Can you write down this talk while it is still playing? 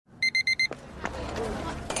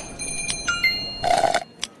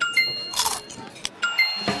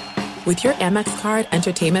With your Amex card,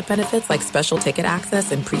 entertainment benefits like special ticket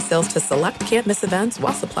access and pre-sales to select can't-miss events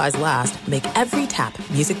while supplies last make every tap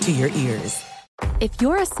music to your ears. If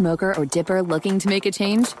you're a smoker or dipper looking to make a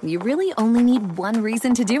change, you really only need one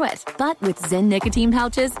reason to do it. But with Zyn nicotine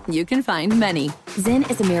pouches, you can find many. Zyn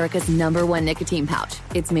is America's #1 nicotine pouch.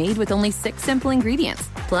 It's made with only 6 simple ingredients.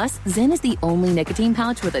 Plus, Zyn is the only nicotine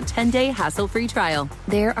pouch with a 10-day hassle-free trial.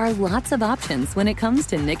 There are lots of options when it comes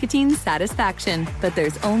to nicotine satisfaction, but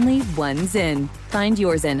there's only one Zyn. Find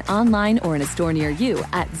your Zyn online or in a store near you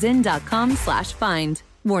at zyn.com/find.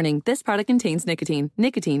 Warning, this product contains nicotine.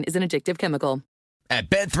 Nicotine is an addictive chemical. At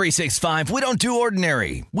Bet365, we don't do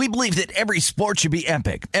ordinary. We believe that every sport should be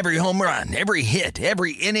epic. Every home run, every hit,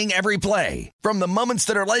 every inning, every play. From the moments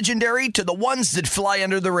that are legendary to the ones that fly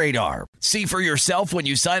under the radar. See for yourself when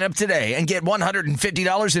you sign up today and get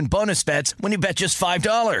 $150 in bonus bets when you bet just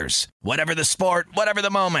 $5. Whatever the sport, whatever the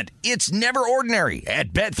moment, it's never ordinary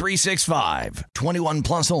at Bet365. 21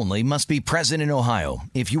 plus only. Must be present in Ohio.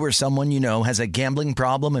 If you or someone you know has a gambling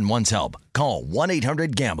problem and wants help, call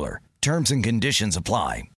 1-800-GAMBLER. Terms and conditions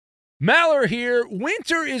apply. Maller here.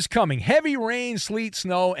 Winter is coming. Heavy rain, sleet,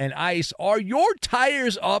 snow, and ice. Are your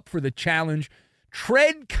tires up for the challenge?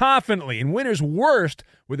 Tread confidently in winter's worst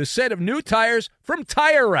with a set of new tires from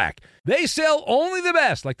Tire Rack. They sell only the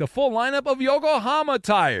best, like the full lineup of Yokohama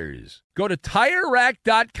tires. Go to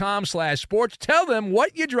TireRack.com/sports. Tell them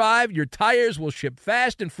what you drive. Your tires will ship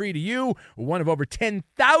fast and free to you. One of over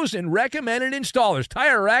 10,000 recommended installers.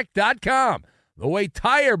 TireRack.com. The way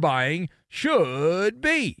tire buying should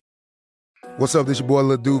be. What's up, this your boy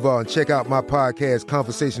Lil Duval, and check out my podcast,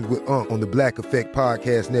 Conversations with Unc, on the Black Effect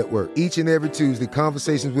Podcast Network. Each and every Tuesday,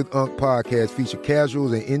 Conversations with Unc podcast feature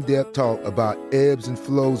casual and in-depth talk about ebbs and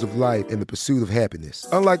flows of life and the pursuit of happiness.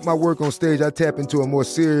 Unlike my work on stage, I tap into a more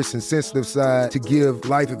serious and sensitive side to give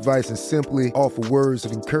life advice and simply offer words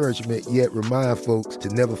of encouragement, yet remind folks to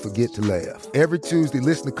never forget to laugh. Every Tuesday,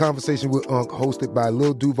 listen to Conversations with Unc, hosted by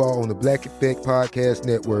Lil Duval on the Black Effect Podcast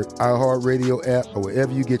Network, iHeartRadio app, or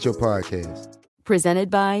wherever you get your podcasts. Presented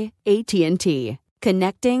by AT&T.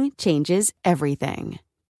 Connecting changes everything.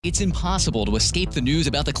 It's impossible to escape the news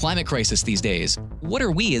about the climate crisis these days. What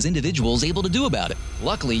are we as individuals able to do about it?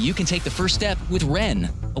 Luckily, you can take the first step with WREN,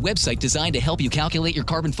 a website designed to help you calculate your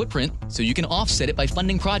carbon footprint so you can offset it by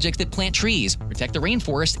funding projects that plant trees, protect the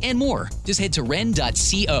rainforest, and more. Just head to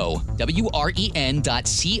WREN.co,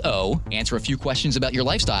 WREN.co, answer a few questions about your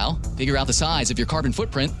lifestyle, figure out the size of your carbon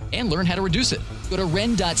footprint, and learn how to reduce it. Go to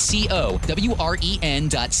WREN.co,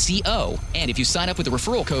 WREN.co, and if you sign up with the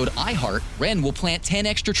referral code IHEART, WREN will plant 10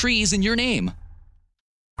 extra trees in your name.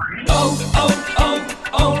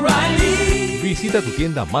 O'Reilly. Visita tu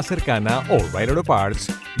tienda más cercana, O'Reilly Auto Parts,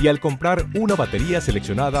 y al comprar una batería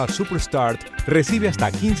seleccionada Superstart, recibe hasta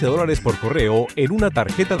 $15 por correo en una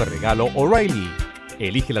tarjeta de regalo O'Reilly.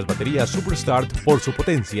 Elige las baterías Superstart por su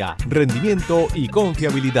potencia, rendimiento y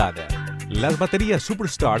confiabilidad. Las baterías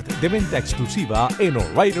Superstart de venta exclusiva en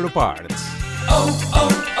O'Reilly Auto Parts.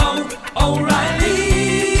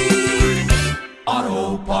 O'Reilly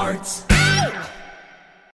Auto Parts.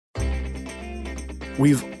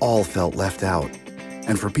 We've all felt left out.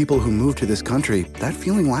 And for people who move to this country, that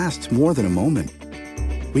feeling lasts more than a moment.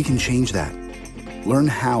 We can change that. Learn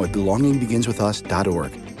how at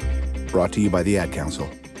belongingbeginswithus.org. Brought to you by the Ad Council.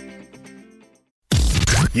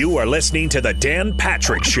 You are listening to The Dan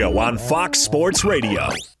Patrick Show on Fox Sports Radio.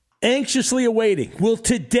 Anxiously awaiting. Will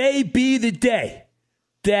today be the day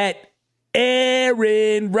that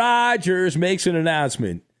Aaron Rodgers makes an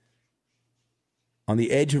announcement? On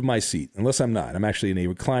the edge of my seat, unless I'm not. I'm actually in a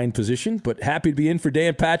reclined position, but happy to be in for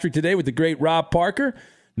Dan Patrick today with the great Rob Parker.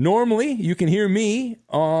 Normally, you can hear me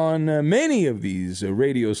on many of these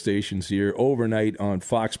radio stations here overnight on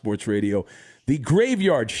Fox Sports Radio. The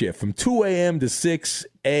Graveyard Shift from 2 a.m. to 6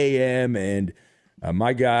 a.m. And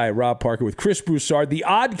my guy, Rob Parker, with Chris Broussard, the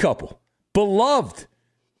Odd Couple, beloved,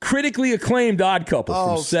 critically acclaimed Odd Couple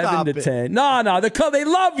from 7 to 10. No, they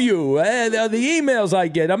love you. The emails I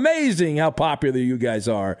get, amazing how popular you guys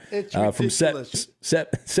are. It's from 7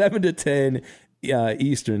 to 10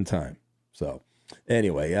 Eastern time. So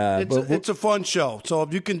anyway. It's a fun show. So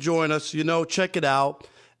if you can join us, check it out.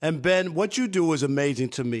 And Ben, what you do is amazing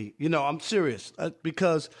to me. I'm serious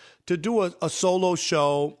because to do a solo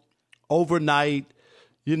show overnight,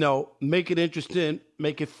 make it interesting,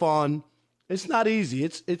 make it fun. It's not easy.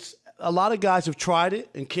 It's a lot of guys have tried it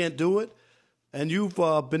and can't do it, and you've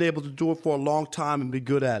been able to do it for a long time and be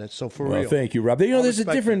good at it. So for real, thank you, Rob. There's a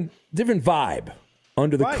different vibe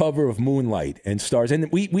under the cover of moonlight and stars,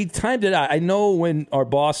 and we timed it out. I know when our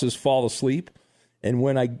bosses fall asleep, and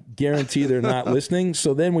when I guarantee they're not listening.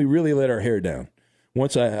 So then we really let our hair down.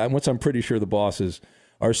 once I'm pretty sure the bosses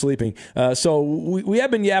are sleeping. So we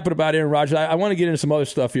have been yapping about Aaron Rodgers. I want to get into some other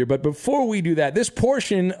stuff here, but before we do that, this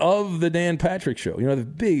portion of the Dan Patrick Show, the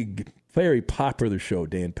big, very popular show,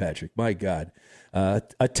 Dan Patrick, my God, a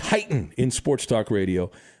titan in sports talk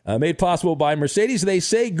radio, made possible by Mercedes. They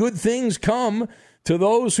say good things come to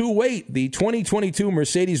those who wait. The 2022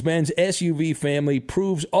 Mercedes-Benz SUV family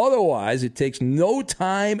proves otherwise. It takes no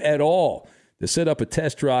time at all to set up a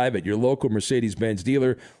test drive at your local Mercedes-Benz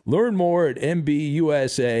dealer. Learn more at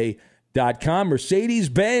MBUSA.com.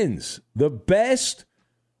 Mercedes-Benz, the best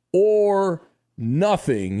or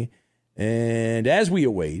nothing. And as we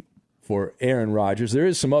await for Aaron Rodgers, there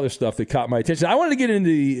is some other stuff that caught my attention. I wanted to get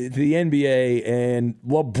into the NBA and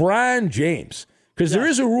LeBron James, because there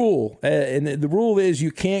is a rule, and the rule is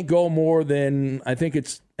you can't go more than, I think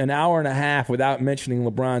it's an hour and a half without mentioning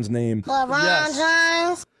LeBron's name. LeBron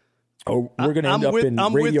James. Oh, we're going to end up in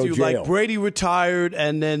I'm radio with you. jail. Like Brady retired,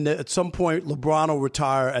 and then at some point LeBron will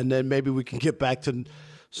retire, and then maybe we can get back to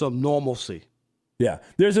some normalcy. Yeah,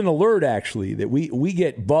 there's an alert actually that we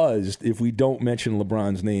get buzzed if we don't mention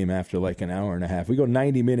LeBron's name after like an hour and a half. We go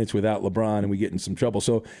 90 minutes without LeBron and we get in some trouble.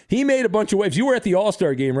 So he made a bunch of waves. You were at the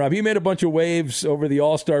All-Star game, Rob. He made a bunch of waves over the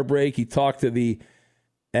All-Star break. He talked to the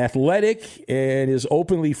Athletic and is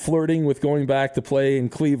openly flirting with going back to play in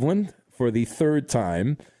Cleveland for the third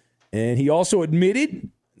time. And he also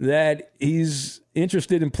admitted that he's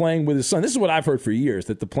interested in playing with his son. This is what I've heard for years,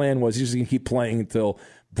 that the plan was he's going to keep playing until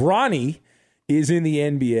Bronny is in the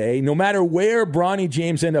NBA, no matter where Bronny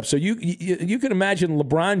James end up. So you can imagine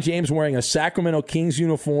LeBron James wearing a Sacramento Kings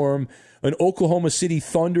uniform, an Oklahoma City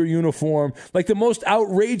Thunder uniform, like the most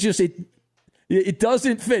outrageous, it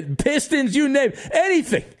doesn't fit. Pistons, you name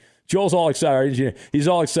anything. Joel's all excited, our engineer. He's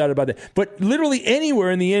all excited about that. But literally anywhere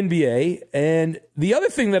in the NBA. And the other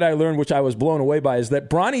thing that I learned, which I was blown away by, is that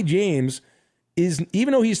Bronny James is,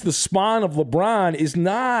 even though he's the spawn of LeBron, is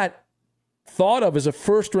not thought of as a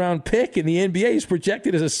first-round pick in the NBA. He's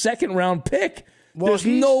projected as a second-round pick. Well,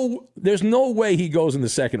 there's no way he goes in the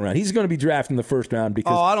second round. He's going to be drafted in the first round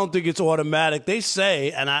because I don't think it's automatic. They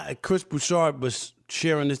say, and Chris Bouchard was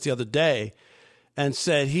sharing this the other day, and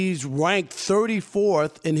said he's ranked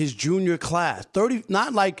 34th in his junior class.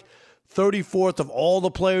 Not like 34th of all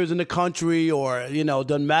the players in the country, or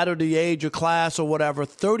doesn't matter the age or class or whatever.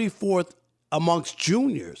 34th amongst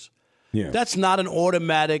juniors. Yeah, that's not an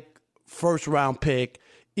automatic first-round pick,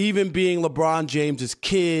 even being LeBron James's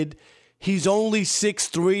kid. He's only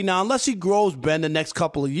 6'3" now, unless he grows, Ben, the next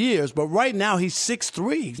couple of years. But right now, he's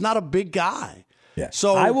 6'3". He's not a big guy. Yeah.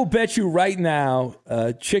 So I will bet you right now,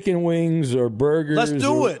 chicken wings or burgers, let's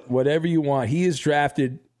do it, whatever you want. He is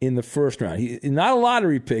drafted in the first round. He's not a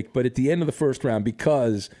lottery pick, but at the end of the first round,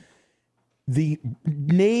 because the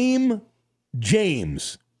name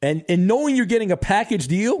James and knowing you're getting a package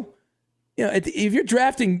deal. If you're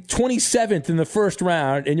drafting 27th in the first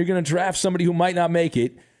round and you're going to draft somebody who might not make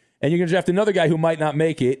it, and you're going to draft another guy who might not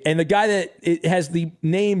make it, and the guy that it has the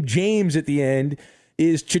name James at the end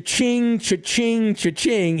is cha-ching, cha-ching,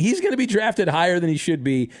 cha-ching, he's going to be drafted higher than he should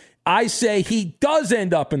be. I say he does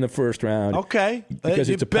end up in the first round. Okay. Because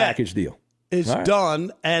it's a package deal. It's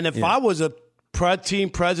done. And if I was a team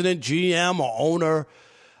president, GM, or owner,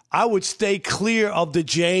 I would stay clear of the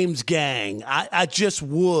James gang. I just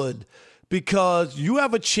would. Because you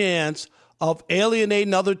have a chance of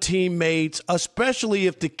alienating other teammates, especially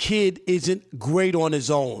if the kid isn't great on his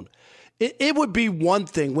own. It would be one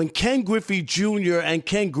thing. When Ken Griffey Jr. and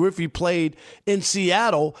Ken Griffey played in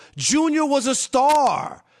Seattle, Jr. was a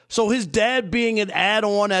star. So his dad being an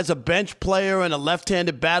add-on as a bench player and a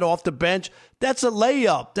left-handed bat off the bench, that's a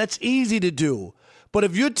layup. That's easy to do. But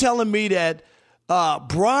if you're telling me that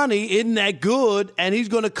Bronny isn't that good, and he's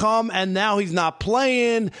going to come, and now he's not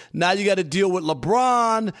playing. Now you got to deal with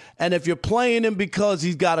LeBron, and if you're playing him because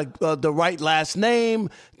he's got the right last name,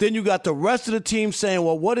 then you got the rest of the team saying,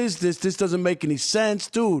 well, what is this? This doesn't make any sense.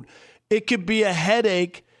 Dude, it could be a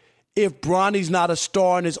headache if Bronny's not a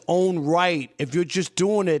star in his own right. If you're just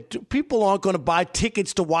doing it, people aren't going to buy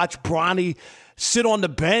tickets to watch Bronny sit on the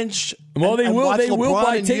bench. Well, they will. They will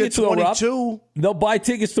buy tickets to LeBron. They'll buy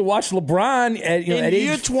tickets to watch LeBron at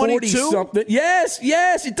age 40-something. Yes.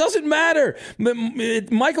 It doesn't matter.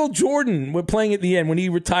 Michael Jordan was playing at the end when he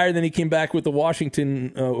retired. Then he came back with the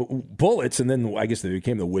Washington Bullets, and then I guess they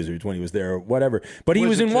became the Wizards when he was there or whatever. But he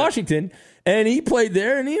was in Washington, and he played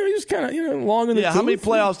there, and he was kind of long in the tooth. How many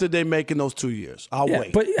playoffs did they make in those 2 years? I'll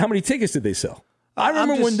wait. But how many tickets did they sell? I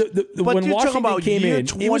remember when Washington came in,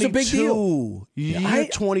 it was a big deal. Year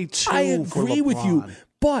 22. I agree with you,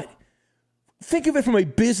 but think of it from a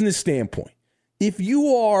business standpoint. If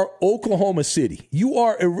you are Oklahoma City,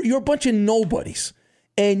 you're a bunch of nobodies,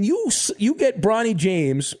 and you get Bronny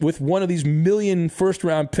James with one of these million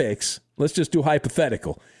first-round picks, let's just do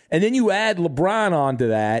hypothetical, and then you add LeBron onto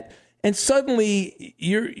that, and suddenly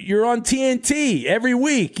you're on TNT every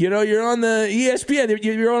week. You know, you're on the ESPN.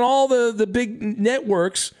 You're on all the big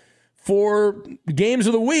networks for games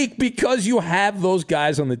of the week because you have those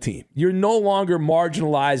guys on the team. You're no longer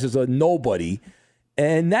marginalized as a nobody,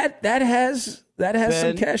 and that has Ben,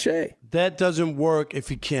 some cachet. That doesn't work if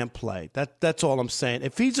he can't play. That's all I'm saying.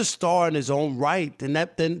 If he's a star in his own right,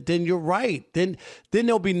 then you're right. Then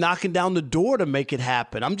they'll be knocking down the door to make it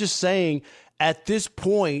happen. I'm just saying, at this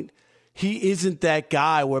point, he isn't that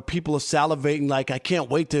guy where people are salivating like, I can't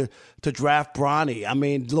wait to draft Bronny. I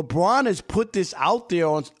mean, LeBron has put this out there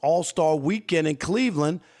on All-Star Weekend in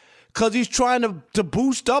Cleveland because he's trying to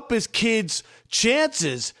boost up his kid's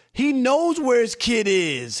chances. He knows where his kid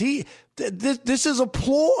is. This is a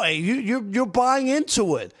ploy. You're buying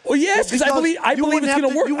into it. Well, yes, because I believe it's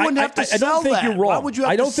going to work. You wouldn't have to sell that. I don't think you're wrong. Why would you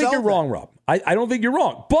have I don't to think sell you're wrong, Rob. I don't think you're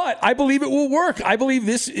wrong, but I believe it will work. I believe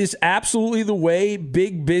this is absolutely the way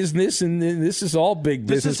big business, and this is all big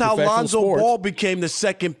business. This is how Lonzo Ball became the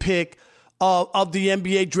second pick of the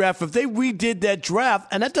NBA draft. If they redid that draft,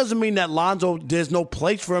 and that doesn't mean that Lonzo, there's no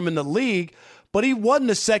place for him in the league, but he wasn't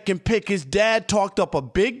the second pick. His dad talked up a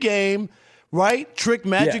big game, right? Tricked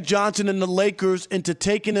Magic Johnson and the Lakers into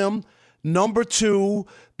taking him number 2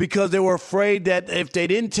 because they were afraid that if they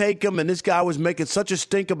didn't take him and this guy was making such a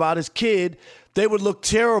stink about his kid, they would look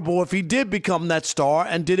terrible if he did become that star.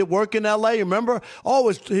 And did it work in L.A.? Remember? Oh,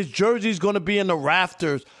 his jersey's going to be in the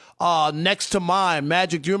rafters next to mine.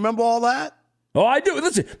 Magic, do you remember all that? Oh, I do.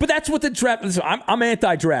 Listen, but that's what the draft. Listen, I'm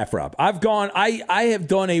anti-draft, Rob. I have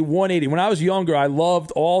done a 180. When I was younger, I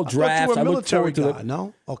loved all drafts. I looked forward to the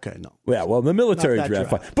No, okay, no. Yeah, well, the military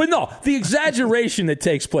draft. But no, the exaggeration that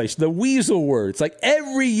takes place, the weasel words. Like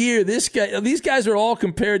every year, these guys are all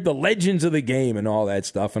compared to legends of the game and all that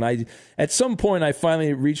stuff. And at some point, I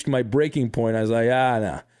finally reached my breaking point. I was like,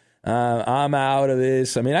 nah. I'm out of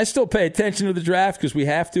this. I mean, I still pay attention to the draft because we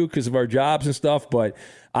have to because of our jobs and stuff, but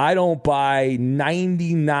I don't buy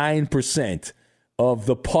 99% of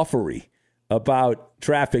the puffery about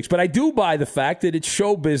draft picks. But I do buy the fact that it's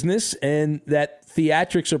show business and that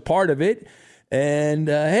theatrics are part of it. And,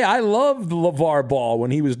 hey, I loved LeVar Ball when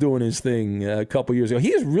he was doing his thing a couple years ago.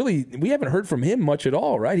 We haven't heard from him much at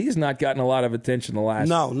all, right? He's not gotten a lot of attention the last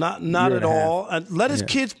No, not at all. Let his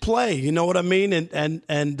kids play, you know what I mean?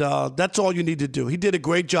 And that's all you need to do. He did a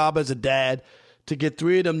great job as a dad to get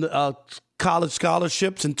 3 of them college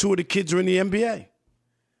scholarships, and 2 of the kids are in the NBA.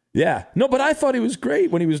 Yeah. No, but I thought he was great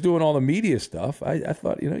when he was doing all the media stuff. I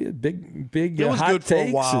thought, he had big it was hot good for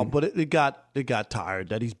a while, and, but it got tired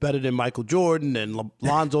that he's better than Michael Jordan and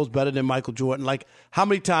Lonzo's better than Michael Jordan. Like, how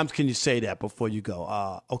many times can you say that before you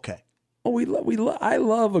go, okay? Oh, I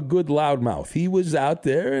love a good loudmouth. He was out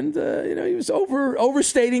there, and he was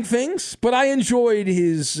overstating things, but I enjoyed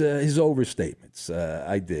his overstatements.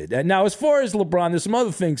 I did. And now, as far as LeBron, there's some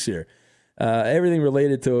other things here. Everything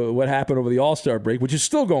related to what happened over the All-Star break, which is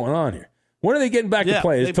still going on here. When are they getting back to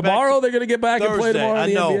play? Is tomorrow they're going to get back Thursday, and play tomorrow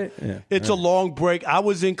in the I know. NBA? Yeah. It's a long break. I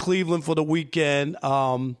was in Cleveland for the weekend.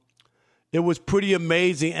 It was pretty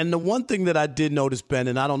amazing. And the one thing that I did notice, Ben,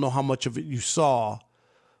 and I don't know how much of it you saw,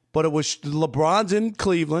 but it was LeBron's in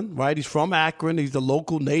Cleveland, right? He's from Akron. He's the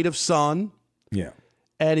local native son. Yeah.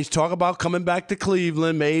 And he's talking about coming back to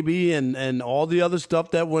Cleveland maybe and all the other stuff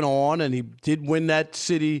that went on. And he did win that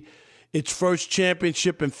city its first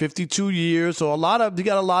championship in 52 years. So he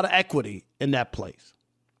got a lot of equity in that place.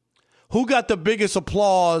 Who got the biggest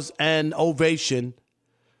applause and ovation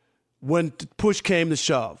when push came to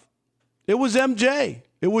shove? It was MJ.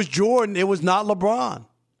 It was Jordan. It was not LeBron.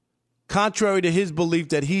 Contrary to his belief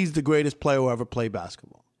that he's the greatest player who ever played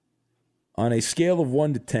basketball. On a scale of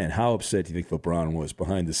 1 to 10, how upset do you think LeBron was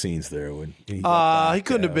behind the scenes there when he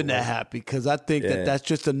couldn't have been that happy because I think that's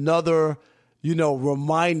just another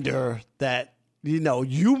reminder that,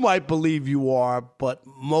 you might believe you are, but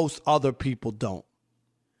most other people don't.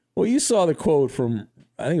 Well, you saw the quote from,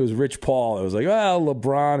 I think it was Rich Paul. It was like, well,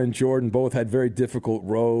 LeBron and Jordan both had very difficult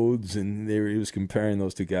roads, and he was comparing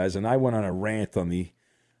those two guys. And I went on a rant on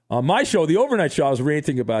my show, the overnight show. I was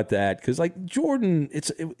ranting about that because, like, Jordan,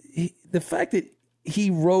 the fact that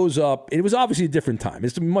he rose up, it was obviously a different time.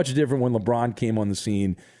 It's much different when LeBron came on the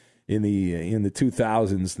scene in the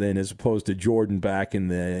 2000s than as opposed to Jordan back in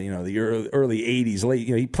the early 80s. Late,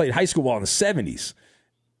 he played high school ball in the 70s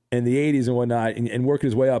and the 80s and whatnot, and working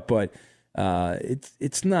his way up. But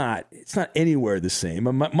it's not anywhere the same.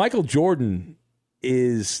 Michael Jordan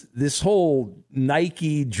is this whole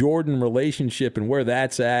Nike Jordan relationship and where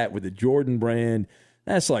that's at with the Jordan brand.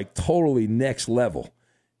 That's like totally next level.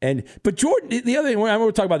 But Jordan, the other thing, I'm going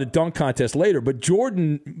to talk about the dunk contest later, but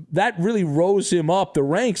Jordan, that really rose him up the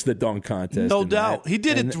ranks, the dunk contest. No doubt. He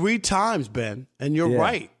did it 3 times, Ben, and you're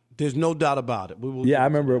right. There's no doubt about it. I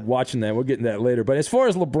remember watching that. We'll get into that later. But as far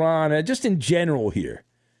as LeBron, just in general here,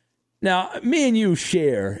 now, me and you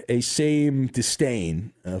share a same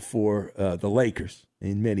disdain for the Lakers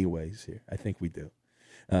in many ways here. I think we do.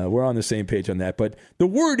 We're on the same page on that. But the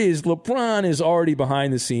word is LeBron is already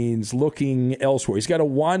behind the scenes looking elsewhere. He's got a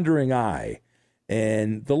wandering eye.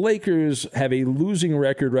 And the Lakers have a losing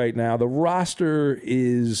record right now. The roster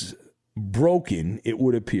is broken, it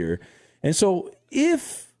would appear. And so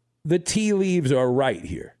if the tea leaves are right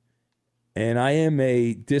here, and I am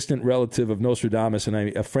a distant relative of Nostradamus and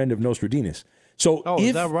I'm a friend of Nostradamus.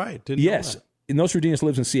 Is that right? Yes. Nostradamus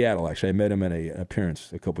lives in Seattle, actually. I met him at an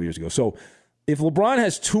appearance a couple years ago. So if LeBron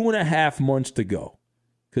has 2.5 months to go,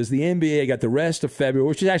 because the NBA got the rest of February,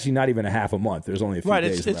 which is actually not even a half a month. There's only a few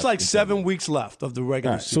days left. It's like 7 weeks left of the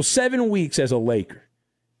regular season. So 7 weeks as a Laker.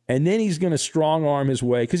 And then he's going to strong-arm his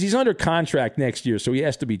way, because he's under contract next year, so he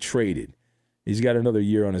has to be traded. He's got another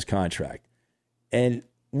year on his contract. And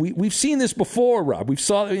we've seen this before, Rob. We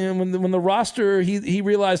saw when the roster, he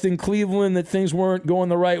realized in Cleveland that things weren't going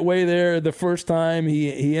the right way there the first time.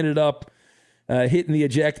 He ended up hitting the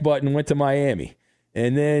eject button and went to Miami.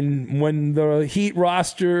 And then when the Heat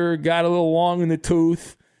roster got a little long in the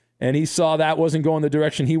tooth and he saw that wasn't going the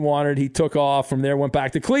direction he wanted, he took off from there, went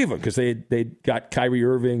back to Cleveland because they got Kyrie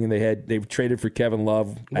Irving and they traded for Kevin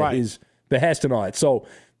Love at his behest and all that. So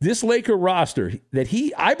this Laker roster that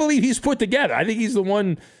I believe he's put together, I think he's the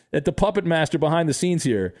one that the puppet master behind the scenes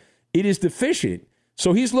here, it is deficient.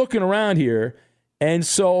 So he's looking around here. And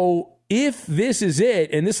so if this is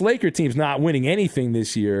it, and this Laker team's not winning anything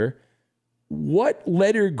this year, what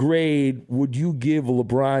letter grade would you give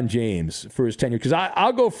LeBron James for his tenure? Because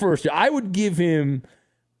I'll go first. I would give him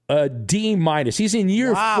a D-. He's in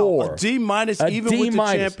year 4. A D- even with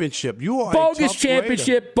the championship. You are bogus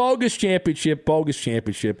championship, bogus championship, bogus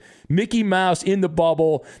championship. Mickey Mouse in the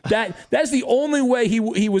bubble. That's the only way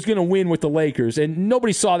he was going to win with the Lakers, and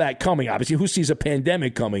nobody saw that coming, obviously. Who sees a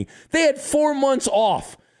pandemic coming? They had 4 months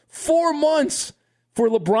off. 4 months for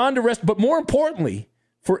LeBron to rest, but more importantly,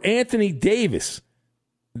 for Anthony Davis,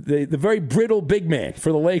 the very brittle big man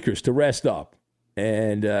for the Lakers to rest up.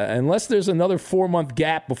 And unless there's another 4-month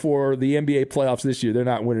gap before the NBA playoffs this year, they're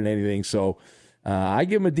not winning anything. So I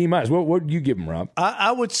give him a D-. What would you give him, Rob?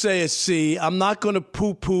 I would say a C. I'm not going to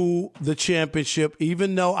poo-poo the championship,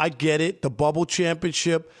 even though I get it. The bubble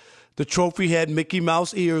championship, the trophy had Mickey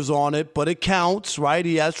Mouse ears on it, but it counts, right?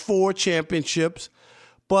 He has 4 championships.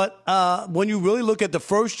 But when you really look at the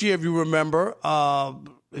first year, if you remember,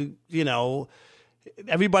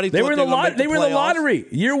 everybody thought they were in the lottery.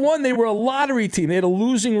 Year 1, they were a lottery team. They had a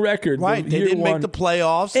losing record. Right, they didn't make the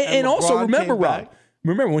playoffs. And also remember, Rob.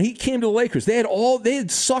 Remember when he came to the Lakers? They had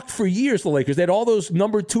sucked for years. The Lakers. They had all those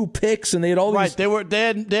number 2 picks, and they had all these. Right, they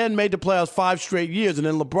hadn't made the playoffs 5 straight years, and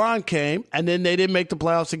then LeBron came, and then they didn't make the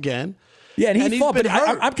playoffs again. Yeah, and he thought, but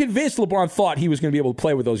I'm convinced LeBron thought he was going to be able to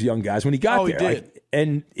play with those young guys when he got there. He did.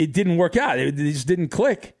 And it didn't work out. It just didn't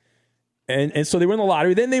click. And so they were in the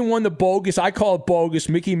lottery. Then they won the bogus, I call it bogus,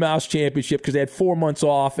 Mickey Mouse championship because they had 4 months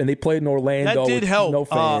off and they played in Orlando with no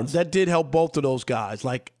fans. That did help both of those guys,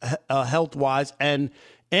 like health-wise. And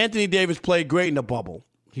Anthony Davis played great in the bubble.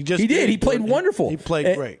 He did. He played wonderful. He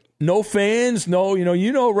played great. No fans,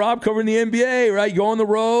 Rob covering the NBA, right? You go on the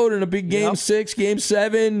road in a big game 6, game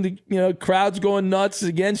 7, crowds going nuts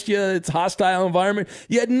against you. It's a hostile environment.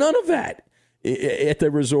 You had none of that at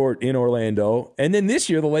the resort in Orlando. And then this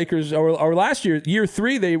year, the Lakers, or last year, year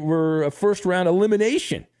 3, they were a first-round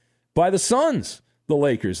elimination by the Suns, the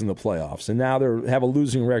Lakers, in the playoffs. And now they have a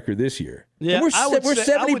losing record this year. Yeah, we're 70%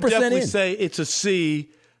 I would definitely in. say it's a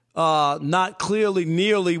C. Not clearly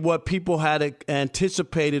nearly what people had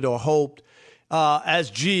anticipated or hoped.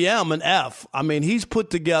 As GM, an F. I mean, he's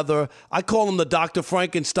put together, I call him the Dr.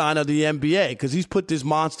 Frankenstein of the NBA because he's put this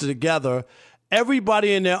monster together.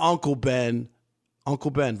 Everybody and their Uncle Ben,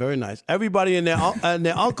 very nice. Everybody and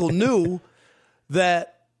their uncle knew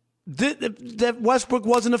that Westbrook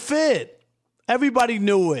wasn't a fit. Everybody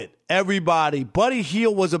knew it. Everybody. Buddy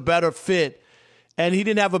Hield was a better fit. And he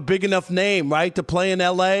didn't have a big enough name, right, to play in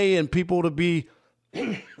L.A. and people to be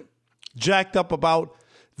jacked up about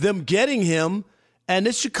them getting him. And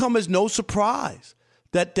this should come as no surprise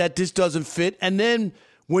that this doesn't fit. And then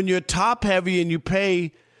when you're top heavy and you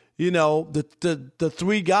pay, the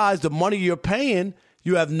 3 guys, the money you're paying,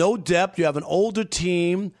 you have no depth. You have an older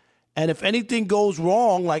team. And if anything goes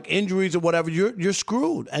wrong, like injuries or whatever, you're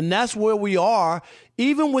screwed. And that's where we are.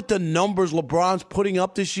 Even with the numbers LeBron's putting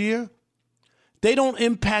up this year, they don't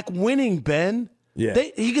impact winning, Ben. Yeah.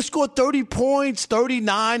 He can score 30 points,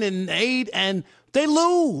 39 and 8, and they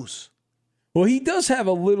lose. Well, he does have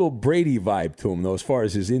a little Brady vibe to him, though, as far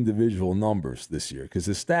as his individual numbers this year. Because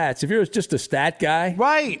the stats, if you're just a stat guy,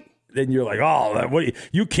 right, then you're like, oh,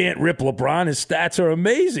 you can't rip LeBron. His stats are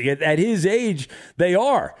amazing. At his age, they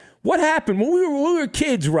are. What happened when we were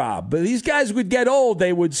kids, Rob? But these guys would get old,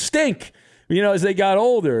 they would stink. As they got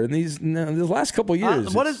older, and these last couple of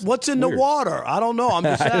years. What's in weird. The water? I don't know. I'm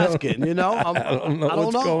just asking. I don't know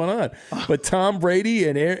what's going on. But Tom Brady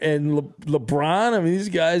and LeBron, I mean, these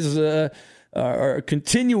guys are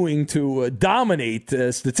continuing to dominate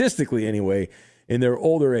statistically, anyway, in their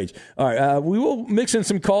older age. All right, we will mix in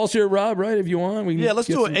some calls here, Rob. Right, if you want. Let's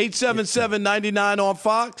do it. 877-99 on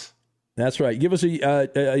Fox. That's right. Give us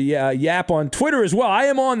a yap on Twitter as well. I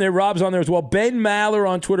am on there. Rob's on there as well. Ben Maller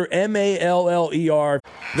on Twitter, Maller.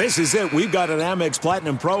 This is it. We've got an Amex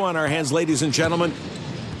Platinum Pro on our hands, ladies and gentlemen.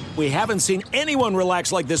 We haven't seen anyone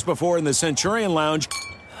relax like this before in the Centurion Lounge.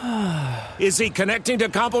 Is he connecting to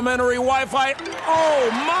complimentary Wi-Fi? Oh,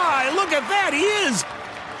 my. Look at that. He is.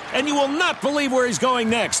 And you will not believe where he's going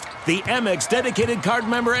next. The Amex dedicated card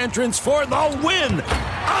member entrance for the win.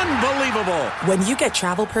 Unbelievable. When you get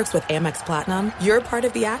travel perks with Amex Platinum, you're part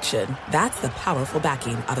of the action. That's the powerful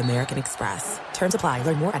backing of American Express. Terms apply.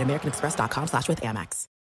 Learn more at americanexpress.com/withAmex.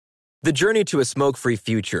 The journey to a smoke-free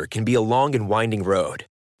future can be a long and winding road.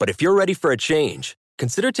 But if you're ready for a change,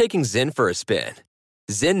 consider taking Zyn for a spin.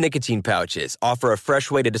 Zyn nicotine pouches offer a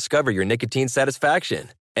fresh way to discover your nicotine satisfaction.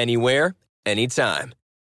 Anywhere, anytime.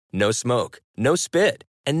 No smoke, no spit,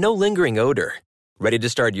 and no lingering odor. Ready to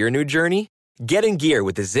start your new journey? Get in gear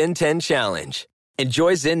with the Zyn 10 Challenge.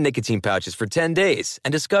 Enjoy Zyn nicotine pouches for 10 days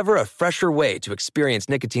and discover a fresher way to experience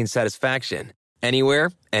nicotine satisfaction.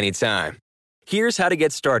 Anywhere, anytime. Here's how to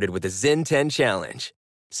get started with the Zyn 10 Challenge.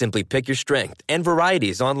 Simply pick your strength and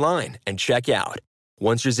varieties online and check out.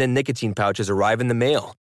 Once your Zyn nicotine pouches arrive in the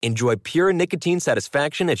mail, enjoy pure nicotine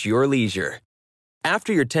satisfaction at your leisure.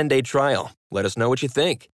 After your 10-day trial, let us know what you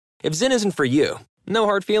think. If Zyn isn't for you, no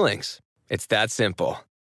hard feelings. It's that simple.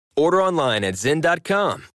 Order online at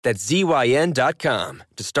Zyn.com. That's ZYN.com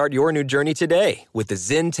to start your new journey today with the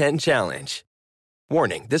Zyn 10 Challenge.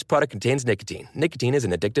 Warning, this product contains nicotine. Nicotine is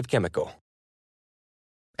an addictive chemical.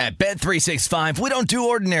 At Bet365, we don't do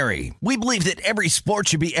ordinary. We believe that every sport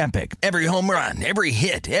should be epic. Every home run, every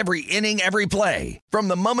hit, every inning, every play. From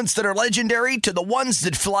the moments that are legendary to the ones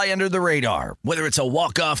that fly under the radar. Whether it's a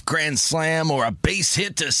walk-off grand slam or a base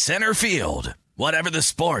hit to center field. Whatever the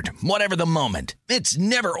sport, whatever the moment. It's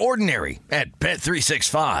never ordinary at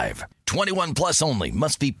Bet365. 21 plus only.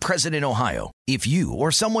 Must be present in Ohio. If you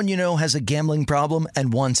or someone you know has a gambling problem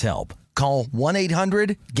and wants help, call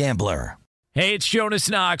 1-800-GAMBLER. Hey, it's Jonas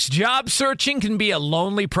Knox. Job searching can be a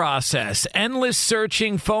lonely process. Endless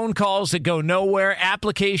searching, phone calls that go nowhere,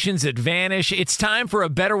 applications that vanish. It's time for a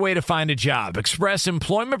better way to find a job. Express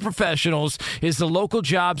Employment Professionals is the local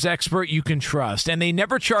jobs expert you can trust, and they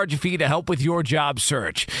never charge a fee to help with your job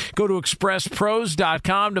search. Go to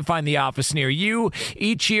expresspros.com to find the office near you.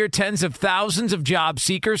 Each year, tens of thousands of job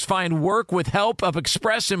seekers find work with help of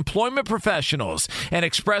Express Employment Professionals, and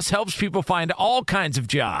Express helps people find all kinds of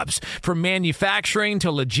jobs, from manufacturing to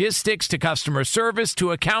logistics to customer service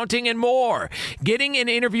to accounting and more. Getting an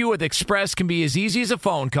interview with Express can be as easy as a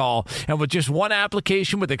phone call, and with just one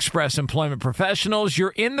application with Express Employment Professionals,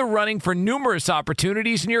 you're in the running for numerous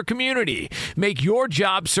opportunities in your community. Make your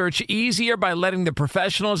job search easier by letting the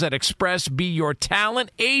professionals at Express be your talent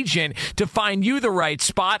agent to find you the right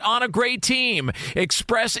spot on a great team.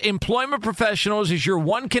 Express Employment Professionals is your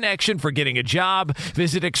one connection for getting a job.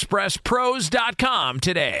 Visit expresspros.com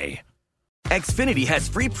today. Xfinity has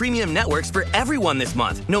free premium networks for everyone this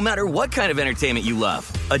month, no matter what kind of entertainment you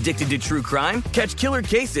love. Addicted to true crime? Catch killer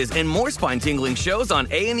cases and more spine-tingling shows on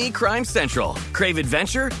A&E Crime Central. Crave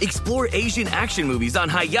adventure? Explore Asian action movies on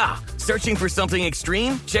Hi-Ya. Searching for something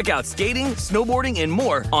extreme? Check out skating, snowboarding, and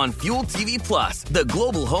more on Fuel TV Plus, the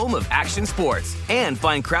global home of action sports. And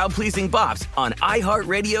find crowd-pleasing bops on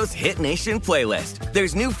iHeartRadio's Hit Nation playlist.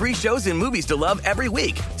 There's new free shows and movies to love every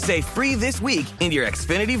week. Say free this week in your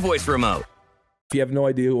Xfinity voice remote. If you have no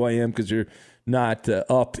idea who I am because you're not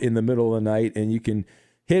up in the middle of the night, and you can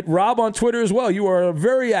hit Rob on Twitter as well. You are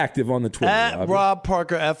very active on the Twitter. At Rob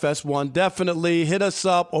Parker FS1. Definitely hit us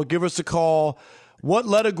up or give us a call. What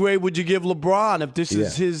letter grade would you give LeBron if this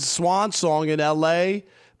is his swan song in L.A.?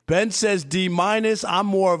 Ben says D-. I'm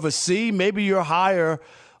more of a C. Maybe you're higher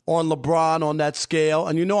on LeBron on that scale.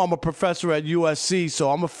 And you know I'm a professor at USC,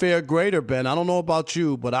 so I'm a fair grader, Ben. I don't know about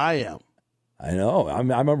you, but I am. I know.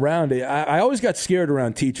 I'm around. I always got scared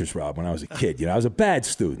around teachers, Rob, when I was a kid. I was a bad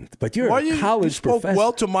student. But you're a college professor. You spoke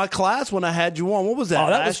well to my class when I had you on. What was that?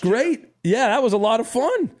 Oh, that was great. Yeah, that was a lot of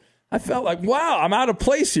fun. I felt like, wow, I'm out of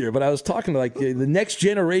place here. But I was talking to like the next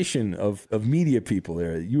generation of media people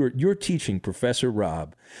there. You're teaching Professor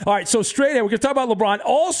Rob. All right, so straight ahead, we're going to talk about LeBron.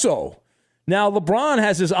 Also, now LeBron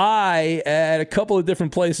has his eye at a couple of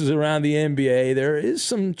different places around the NBA. There is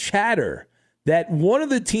some chatter that one of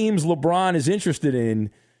the teams LeBron is interested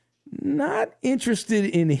in, not interested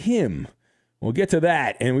in him. We'll get to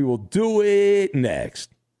that, and we will do it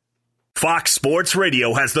next. Fox Sports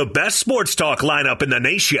Radio has the best sports talk lineup in the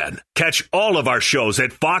nation. Catch all of our shows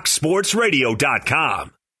at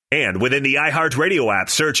foxsportsradio.com. And within the iHeartRadio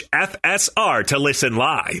app, search FSR to listen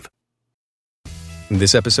live.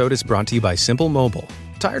 This episode is brought to you by Simple Mobile.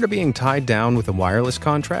 Tired of being tied down with a wireless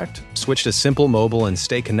contract? Switch to Simple Mobile and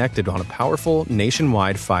stay connected on a powerful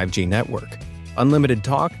nationwide 5G network. Unlimited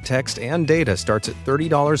talk, text, and data starts at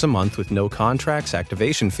 $30 a month with no contracts,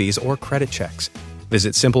 activation fees, or credit checks.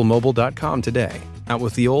 Visit simplemobile.com today. Out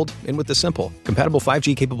with the old, in with the simple. Compatible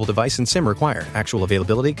 5G capable device and SIM required. Actual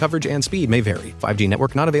availability, coverage, and speed may vary. 5G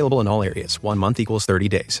network not available in all areas. 1 month equals 30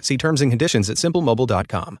 days. See terms and conditions at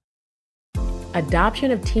simplemobile.com.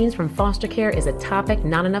 Adoption of teens from foster care is a topic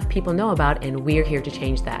not enough people know about, and we're here to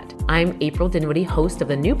change that. I'm April Dinwiddie, host of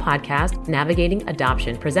the new podcast, Navigating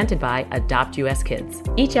Adoption, presented by Adopt US Kids.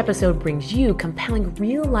 Each episode brings you compelling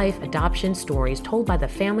real-life adoption stories told by the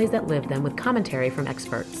families that live them with commentary from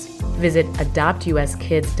experts. Visit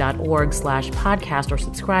adoptuskids.org/podcast or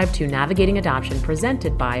subscribe to Navigating Adoption,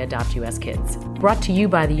 presented by Adopt US Kids. Brought to you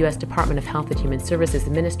by the U.S. Department of Health and Human Services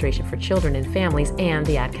Administration for Children and Families and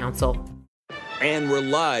the Ad Council. And we're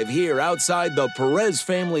live here outside the Perez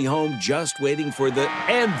family home, just waiting for the...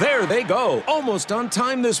 And there they go, almost on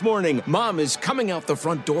time this morning. Mom is coming out the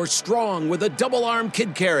front door strong with a double-arm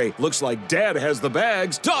kid carry. Looks like Dad has the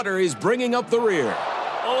bags. Daughter is bringing up the rear.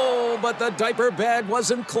 Oh, but the diaper bag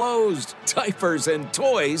wasn't closed. Diapers and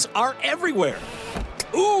toys are everywhere.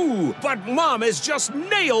 Ooh, but Mom has just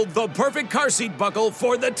nailed the perfect car seat buckle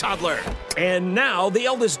for the toddler. And now the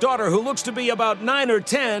eldest daughter, who looks to be about 9 or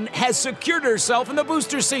 10, has secured herself in the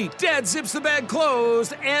booster seat. Dad zips the bag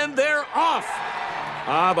closed, and they're off.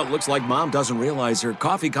 But looks like Mom doesn't realize her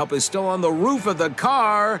coffee cup is still on the roof of the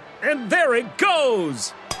car. And there it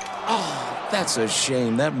goes. Oh, that's a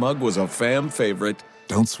shame. That mug was a fam favorite.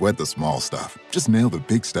 Don't sweat the small stuff. Just nail the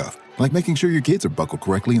big stuff. Like making sure your kids are buckled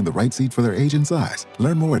correctly in the right seat for their age and size.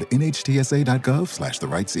 Learn more at nhtsa.gov/the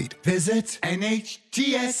right seat. Visit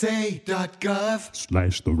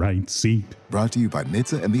nhtsa.gov/the right seat. Brought to you by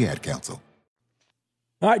NHTSA and the Ad Council.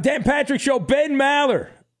 All right, Dan Patrick Show, Ben Maller.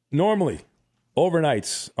 Normally,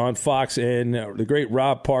 overnights on Fox, and the great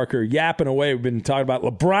Rob Parker yapping away. We've been talking about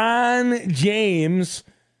LeBron James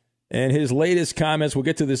and his latest comments. We'll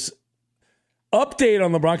get to this update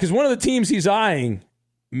on LeBron, because one of the teams he's eyeing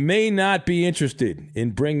may not be interested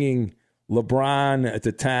in bringing LeBron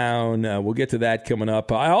to town. We'll get to that coming up.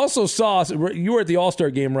 I also saw, you were at the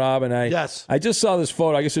All-Star game, Rob, and I just saw this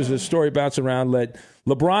photo. I guess there's a story bouncing around that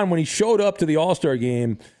LeBron, when he showed up to the All-Star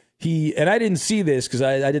game, and I didn't see this because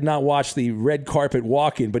I did not watch the red carpet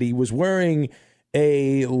walk-in, but he was wearing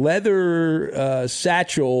a leather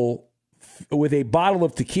satchel with a bottle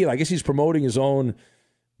of tequila. I guess he's promoting his own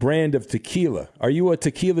brand of tequila. Are you a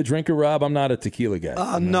tequila drinker, Rob? I'm not a tequila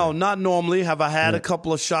guy. No, not normally. Have I had a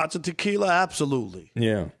couple of shots of tequila? Absolutely.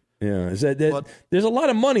 Yeah. Is that there's a lot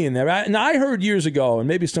of money in there. And I heard years ago, and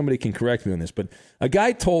maybe somebody can correct me on this, but a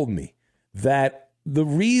guy told me that the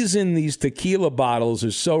reason these tequila bottles are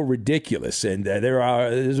so ridiculous, and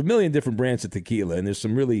there's a million different brands of tequila, and there's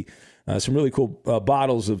some really cool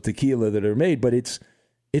bottles of tequila that are made, but it's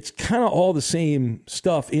kind of all the same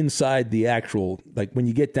stuff inside the actual, like when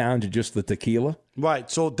you get down to just the tequila. Right.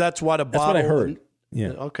 So that's why the bottle. That's what I heard.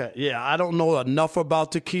 Yeah. Okay. Yeah. I don't know enough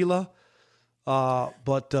about tequila,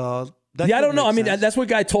 but I don't know. I mean, that's what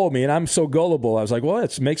guy told me, and I'm so gullible. I was like, well,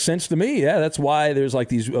 it makes sense to me. Yeah, that's why there's like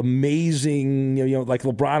these amazing, like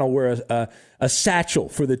LeBron will wear a satchel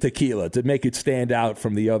for the tequila to make it stand out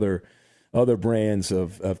from the other brands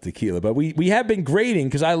of tequila. But we have been grading,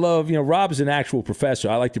 because I love, Rob is an actual professor.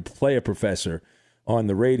 I like to play a professor on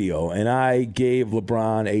the radio, and I gave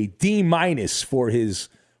LeBron a D- for his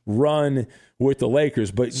run with the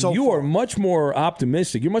Lakers. But you are much more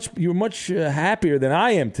optimistic. You're much happier than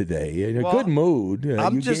I am today. In a good mood.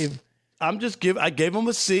 I gave him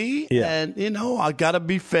a C, and I got to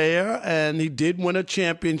be fair, and he did win a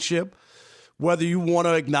championship. Whether you want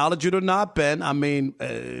to acknowledge it or not, Ben, I mean,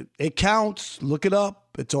 it counts. Look it up.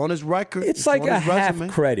 It's on his record. It's like a half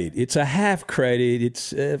credit. It's a half credit.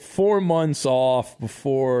 It's 4 months off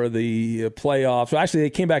before the playoffs. Well, actually, they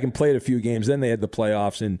came back and played a few games. Then they had the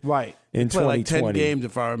playoffs in 2020. Like 10 games,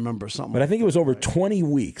 if I remember something. But I think it was over 20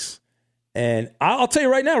 weeks. And I'll tell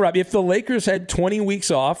you right now, Robbie, if the Lakers had 20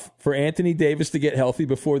 weeks off for Anthony Davis to get healthy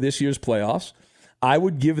before this year's playoffs, I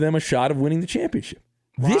would give them a shot of winning the championship.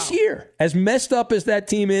 Wow. This year, as messed up as that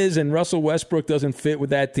team is, and Russell Westbrook doesn't fit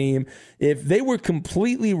with that team, if they were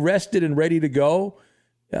completely rested and ready to go,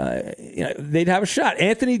 they'd have a shot.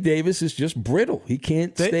 Anthony Davis is just brittle. He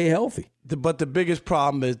can't stay healthy. But the biggest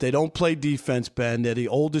problem is they don't play defense, Ben. They're the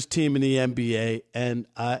oldest team in the NBA, and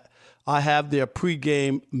I have their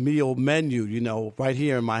pregame meal menu, right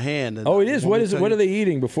here in my hand. And it is? What is it? What are they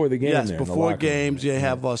eating before the game? Yes, before games, you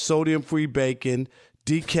have sodium-free bacon,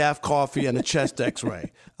 decaf coffee, and a chest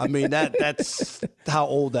X-ray. I mean, that's how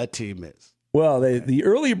old that team is. Well, the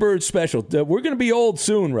early bird special. We're going to be old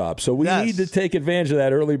soon, Rob, so we need to take advantage of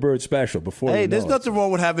that early bird special before. Hey, there's nothing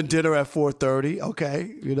wrong with having dinner at 4:30.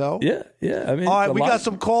 Okay, Yeah. I mean, all right, we got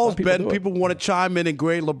some calls, Ben. People want to chime in and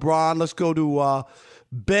grade LeBron. Let's go to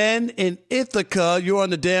Ben in Ithaca. You're on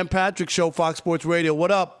the Dan Patrick Show, Fox Sports Radio.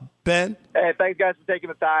 What up, Ben? Hey, thanks, guys, for taking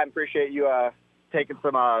the time. Appreciate you taking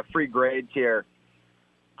some free grades here.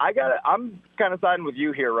 I'm kind of siding with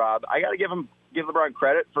you here, Rob. I got to give LeBron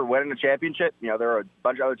credit for winning the championship. There are a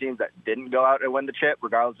bunch of other teams that didn't go out and win the chip,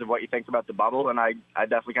 regardless of what you think about the bubble. And I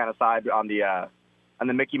definitely kind of side on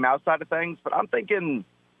the Mickey Mouse side of things. But I'm thinking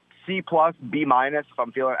C+, B- if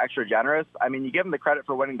I'm feeling extra generous. I mean, you give him the credit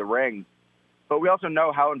for winning the ring, but we also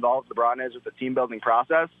know how involved LeBron is with the team-building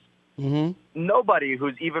process. Mm-hmm. Nobody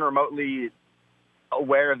who's even remotely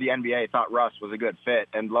aware of the NBA thought Russ was a good fit,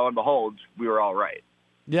 and lo and behold, we were all right.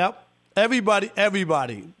 Yep. Everybody,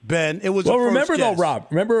 Ben. It was. Well, remember though, Rob.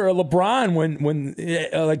 Remember LeBron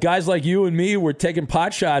when guys like you and me were taking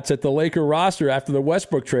pot shots at the Laker roster after the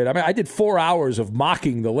Westbrook trade. I mean, I did 4 hours of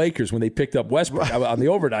mocking the Lakers when they picked up Westbrook on the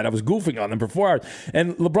overnight. I was goofing on them for 4 hours.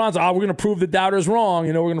 And LeBron's, we're going to prove the doubters wrong.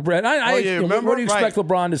 We're going to. Remember? What do you expect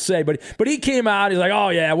LeBron to say? But he came out. He's like, oh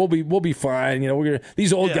yeah, we'll be fine. We're gonna.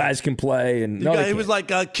 These old guys can play. And he was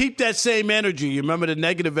like, keep that same energy. You remember the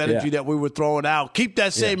negative energy that we were throwing out. Keep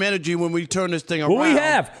that same energy when we turn this thing around. Well, we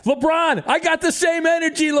have. LeBron, I got the same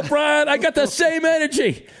energy, LeBron. I got the same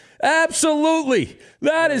energy. Absolutely.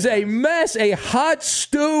 That is a mess, a hot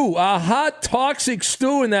stew, a hot toxic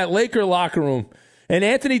stew in that Laker locker room. And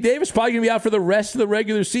Anthony Davis probably going to be out for the rest of the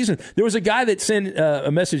regular season. There was a guy that sent a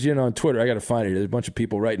message in on Twitter. I got to find it. There's a bunch of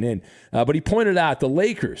people writing in. But he pointed out the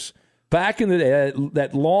Lakers, back in the day,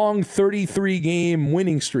 that long 33-game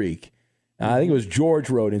winning streak, I think it was George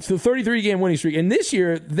wrote it. It's the 33-game winning streak. And this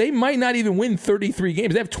year, they might not even win 33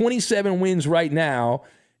 games. They have 27 wins right now,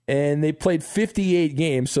 and they played 58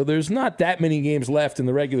 games. So there's not that many games left in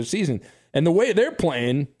the regular season. And the way they're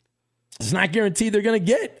playing, it's not guaranteed they're going to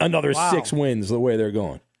get another 6 wins the way they're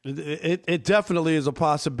going. It definitely is a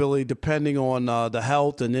possibility depending on the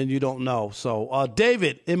health, and then you don't know. So,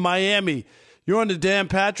 David in Miami, you're on the Dan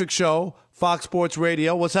Patrick Show, Fox Sports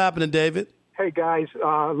Radio. What's happening, David? Hey, guys,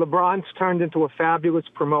 LeBron's turned into a fabulous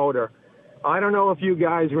promoter. I don't know if you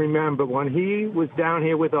guys remember when he was down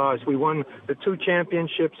here with us, we won the 2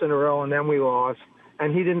 championships in a row, and then we lost,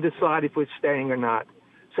 and he didn't decide if we're staying or not.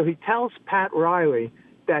 So he tells Pat Riley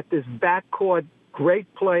that this backcourt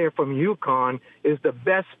great player from UConn is the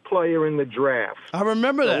best player in the draft. I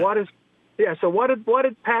remember that. So what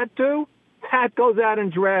did Pat do? Pat goes out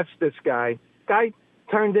and drafts this guy. Guy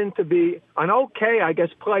turned into be an okay, I guess,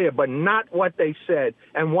 player, but not what they said.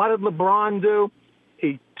 And what did LeBron do?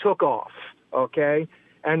 He took off, okay?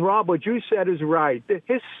 And, Rob, what you said is right.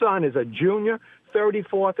 His son is a junior,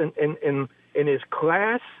 34th in his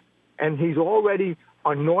class, and he's already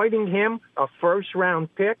anointing him a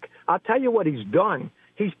first-round pick. I'll tell you what he's done.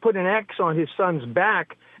 He's put an X on his son's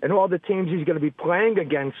back and all the teams he's going to be playing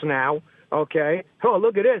against now, okay? Oh,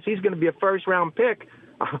 look at this. He's going to be a first-round pick.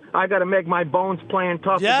 I got to make my bones playing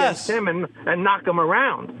tough against him and knock him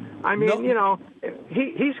around. I mean,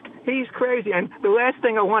 he's crazy. And the last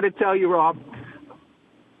thing I want to tell you, Rob,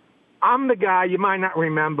 I'm the guy you might not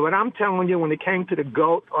remember, but I'm telling you when it came to the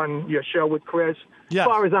GOAT on your show with Chris, as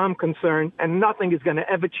far as I'm concerned, and nothing is going to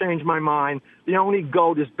ever change my mind, the only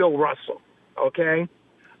GOAT is Bill Russell, okay?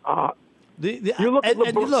 Look,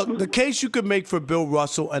 the case you could make for Bill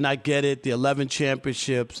Russell, and I get it, the 11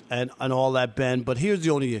 championships and all that, Ben, but here's the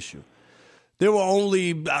only issue. There were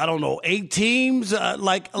only, 8 teams,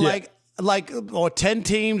 or 10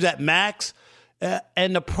 teams at max.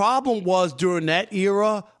 And the problem was during that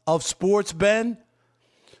era of sports, Ben,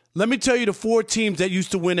 Let me tell you the 4 teams that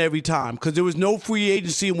used to win every time because there was no free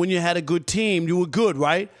agency, and when you had a good team, you were good,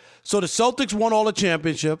 right? So the Celtics won all the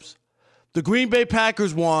championships. The Green Bay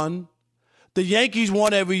Packers won. The Yankees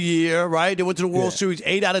won every year, right? They went to the World Series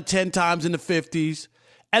 8 out of 10 times in the 50s.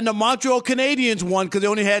 And the Montreal Canadiens won because they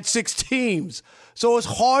only had 6 teams. So it's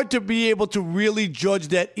hard to be able to really judge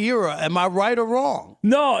that era. Am I right or wrong?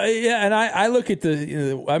 No, yeah, and I look at I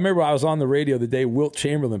remember I was on the radio the day Wilt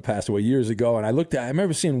Chamberlain passed away years ago, and I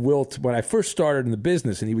remember seeing Wilt when I first started in the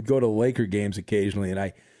business, and he would go to Laker games occasionally, and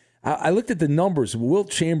I looked at the numbers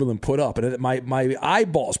Wilt Chamberlain put up, and my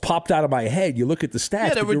eyeballs popped out of my head. You look at the stats.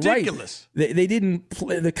 Yeah, they're ridiculous. Right. They didn't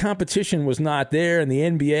play, the competition was not there in the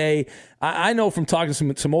NBA. I know from talking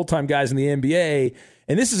to some old-time guys in the NBA,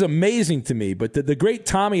 and this is amazing to me, but the great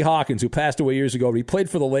Tommy Hawkins, who passed away years ago, he played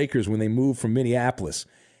for the Lakers when they moved from Minneapolis.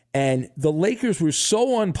 And the Lakers were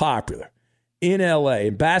so unpopular in L.A.,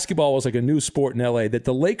 and basketball was like a new sport in L.A., that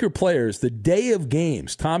the Laker players, the day of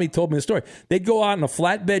games, Tommy told me the story, they'd go out in a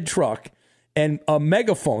flatbed truck and a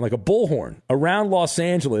megaphone, like a bullhorn, around Los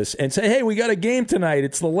Angeles and say, hey, we got a game tonight.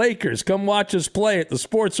 It's the Lakers. Come watch us play at the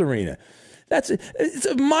sports arena.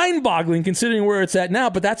 It's mind-boggling considering where it's at now,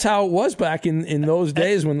 but that's how it was back in those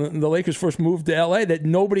days when the Lakers first moved to L.A. That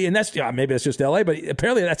nobody, and maybe that's just L.A., but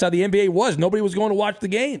apparently that's how the NBA was. Nobody was going to watch the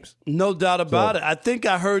games. No doubt about it. I think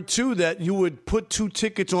I heard, too, that you would put 2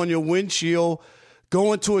 tickets on your windshield,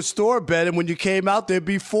 go into a store bet, and when you came out, there'd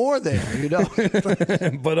be 4 there, you know?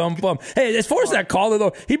 But hey, as far as that caller,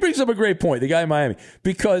 though, he brings up a great point, the guy in Miami,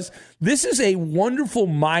 because this is a wonderful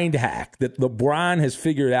mind hack that LeBron has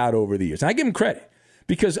figured out over the years. And I give him credit,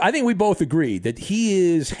 because I think we both agree that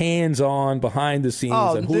he is hands-on, behind the scenes.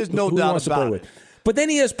 Oh, on there's no doubt about it. But then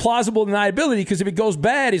he has plausible deniability, because if it goes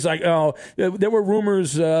bad, he's like, oh, there were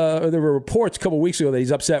rumors, there were reports a couple of weeks ago that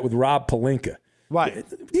he's upset with Rob Pelinka. Right.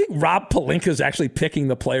 You think Rob Pelinka is actually picking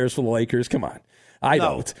the players for the Lakers? Come on. I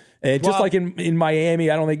don't. And just like in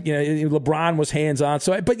Miami, I don't think LeBron was hands-on.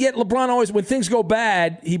 But yet LeBron always, when things go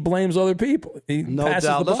bad, he blames other people. He passes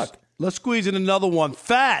the buck. Let's squeeze in another one.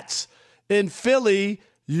 Fats in Philly,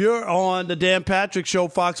 you're on the Dan Patrick Show,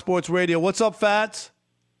 Fox Sports Radio. What's up, Fats?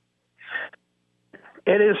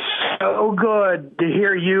 It is so good to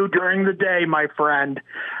hear you during the day, my friend.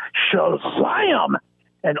 Shazam!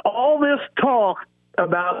 And all this talk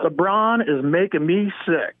about LeBron is making me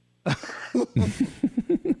sick. The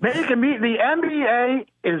NBA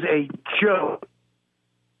is a joke.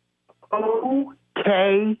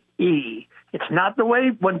 O-K-E. It's not the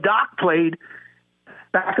way when Doc played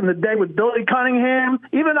back in the day with Billy Cunningham,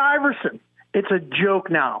 even Iverson. It's a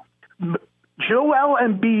joke now. Joel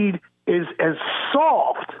Embiid is as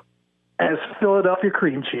soft as Philadelphia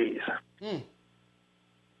cream cheese.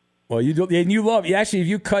 Well, if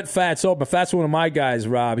you cut Fats open, Fats one of my guys,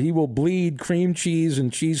 Rob, he will bleed cream cheese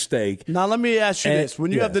and cheesesteak. Now, let me ask you this.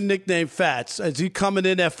 When you have the nickname Fats, is he coming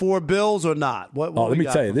in at $4 or not? What let me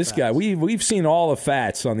tell you, this guy, we've seen all the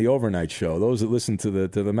Fats on the overnight show, those that listen to the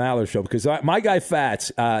Maller show, because my guy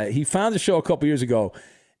Fats, he found the show a couple years ago,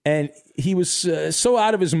 and he was so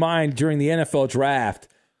out of his mind during the NFL draft.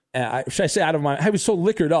 Should I say out of my? I was so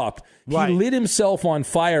liquored up. Right. He lit himself on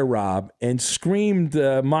fire, Rob, and screamed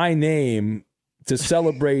my name to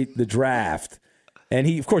celebrate the draft. And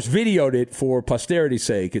he, of course, videoed it for posterity's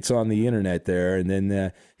sake. It's on the internet there. And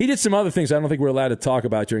then he did some other things I don't think we're allowed to talk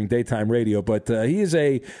about during daytime radio. But he is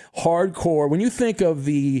a hardcore. When you think of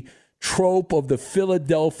the trope of the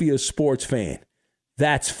Philadelphia sports fan,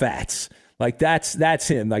 that's Fats. Like that's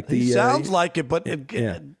him. Like he sounds like it, but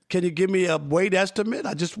can you give me a weight estimate?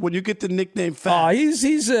 When you get the nickname Fat,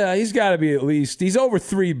 he's got to be at least he's over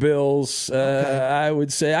 $3. Okay. I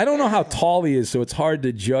would say. I don't know how tall he is, so it's hard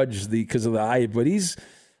to judge because of the height. But he's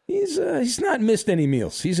not missed any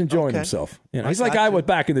meals. He's enjoying himself. He's like I was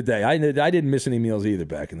back in the day. I didn't miss any meals either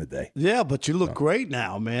back in the day. Yeah, but you look great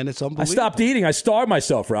now, man. It's unbelievable. I stopped eating. I starved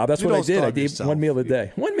myself, Rob. That's what I did. I did 1 meal a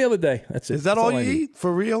day. 1 meal a day. That's it. Is that all you eat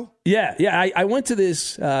for real? Yeah. I went to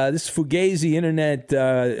this Fugazi internet.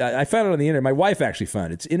 I found it on the internet. My wife actually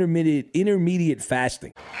found it. It's intermediate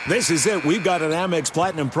fasting. This is it. We've got an Amex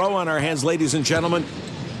Platinum Pro on our hands, ladies and gentlemen.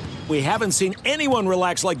 We haven't seen anyone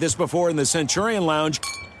relax like this before in the Centurion Lounge.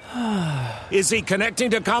 Is he connecting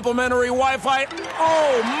to complimentary Wi-Fi?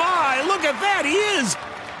 Oh, my! Look at that! He is!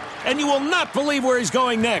 And you will not believe where he's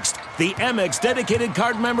going next. The Amex dedicated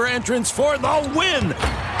card member entrance for the win!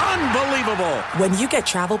 Unbelievable! When you get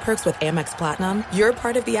travel perks with Amex Platinum, you're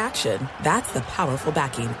part of the action. That's the powerful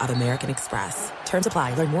backing of American Express. Terms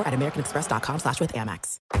apply. Learn more at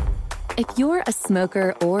americanexpress.com/withAmex. If you're a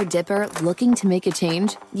smoker or dipper looking to make a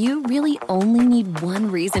change, you really only need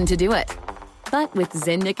one reason to do it. But with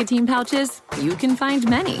Zyn nicotine pouches, you can find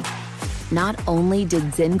many. Not only did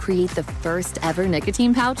Zyn create the first ever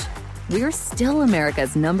nicotine pouch, we're still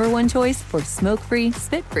America's #1 choice for smoke-free,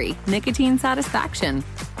 spit-free nicotine satisfaction.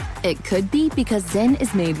 It could be because Zyn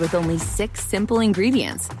is made with only 6 simple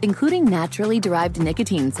ingredients, including naturally derived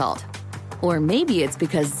nicotine salt. Or maybe it's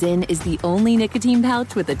because Zyn is the only nicotine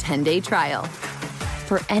pouch with a 10-day trial.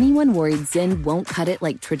 For anyone worried Zyn won't cut it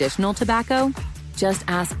like traditional tobacco, just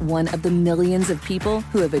ask one of the millions of people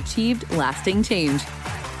who have achieved lasting change.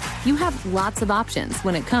 You have lots of options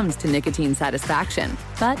when it comes to nicotine satisfaction,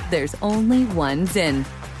 but there's only one Zyn.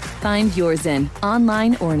 Find your Zyn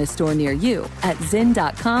online or in a store near you at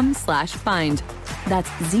zyn.com/find. That's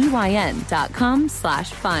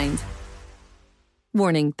ZYN.com/find.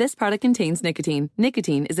 Warning, this product contains nicotine.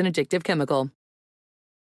 Nicotine is an addictive chemical.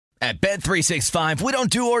 At Bet365, we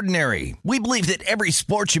don't do ordinary. We believe that every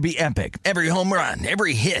sport should be epic. Every home run,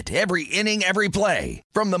 every hit, every inning, every play.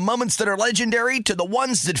 From the moments that are legendary to the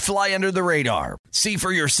ones that fly under the radar. See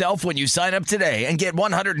for yourself when you sign up today and get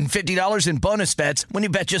 $150 in bonus bets when you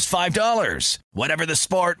bet just $5. Whatever the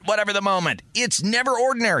sport, whatever the moment, it's never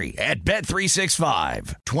ordinary at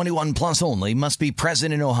Bet365. 21 plus only. Must be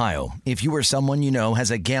present in Ohio. If you or someone you know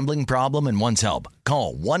has a gambling problem and wants help,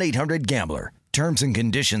 call 1-800-GAMBLER. Terms and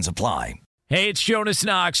conditions apply. Hey, it's Jonas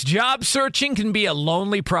Knox. Job searching can be a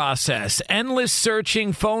lonely process. Endless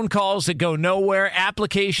searching, phone calls that go nowhere,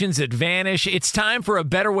 applications that vanish. It's time for a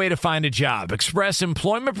better way to find a job. Express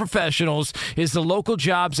Employment Professionals is the local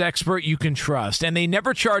jobs expert you can trust, and they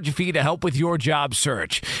never charge a fee to help with your job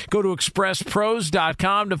search. Go to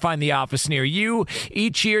expresspros.com to find the office near you.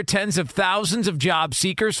 Each year, tens of thousands of job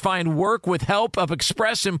seekers find work with help of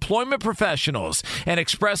Express Employment Professionals, and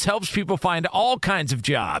Express helps people find all kinds of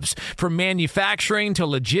jobs, from manufacturing to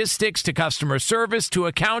logistics to customer service to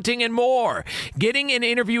accounting and more. Getting an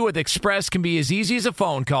interview with Express can be as easy as a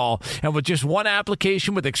phone call, and with just one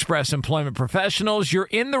application with Express Employment Professionals, you're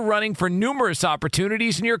in the running for numerous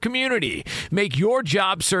opportunities in your community. Make your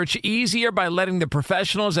job search easier by letting the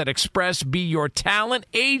professionals at Express be your talent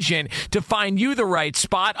agent to find you the right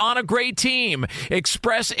spot on a great team.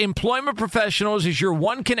 Express Employment Professionals is your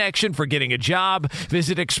one connection for getting a job.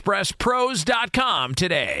 Visit expresspros.com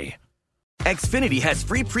today. Xfinity has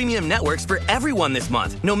free premium networks for everyone this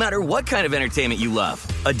month, no matter what kind of entertainment you love.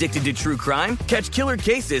 Addicted to true crime? Catch killer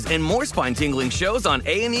cases and more spine-tingling shows on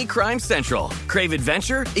A&E Crime Central. Crave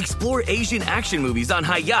adventure? Explore Asian action movies on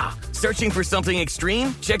Hi-Ya. Searching for something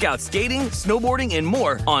extreme? Check out skating, snowboarding, and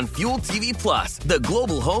more on Fuel TV Plus, the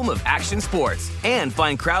global home of action sports. And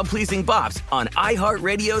find crowd-pleasing bops on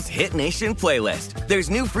iHeartRadio's Hit Nation playlist. There's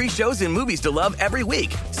new free shows and movies to love every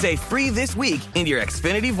week. Say free this week in your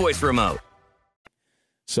Xfinity voice remote.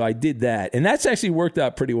 So I did that. And that's actually worked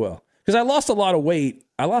out pretty well. Because I lost a lot of weight.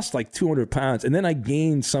 I lost like 200 pounds. And then I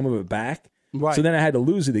gained some of it back. Right. So then I had to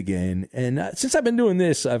lose it again. And since I've been doing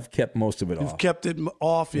this, I've kept most of it off. You've kept it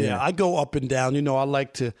off, yeah. I go up and down. You know, I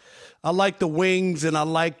like the wings, and I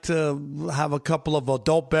like to have a couple of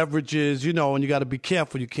adult beverages, you know, and you got to be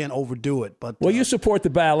careful. You can't overdo it. But well, you support the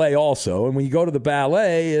ballet also. And when you go to the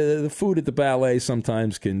ballet, the food at the ballet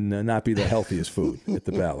sometimes can not be the healthiest food at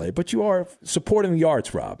the ballet. But you are supporting the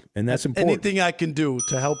arts, Rob, and that's important. Anything I can do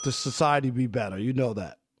to help the society be better, you know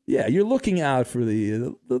that. Yeah, you're looking out for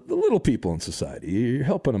the little people in society. You're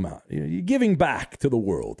helping them out. You're giving back to the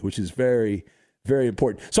world, which is very, very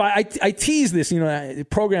important. So I tease this. You know,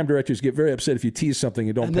 program directors get very upset if you tease something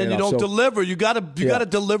and don't and pay then it you off. don't deliver. You got to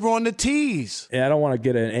deliver on the tease. Yeah, I don't want to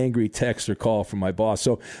get an angry text or call from my boss.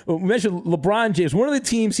 So we mentioned LeBron James. One of the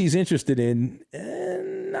teams he's interested in,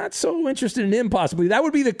 and not so interested in him possibly. That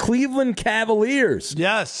would be the Cleveland Cavaliers.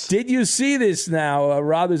 Yes. Did you see this now,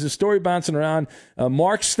 Rob? There's a story bouncing around.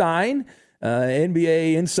 Mark Stein,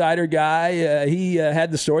 NBA insider guy, he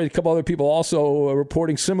had the story. A couple other people also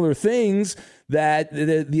reporting similar things, that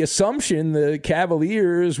the assumption the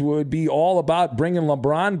Cavaliers would be all about bringing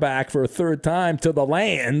LeBron back for a third time to the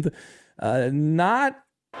land. Not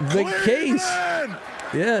the case.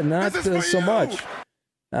 Yeah, not so much.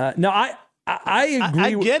 No, I agree.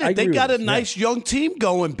 I get it. They got a nice yeah. young team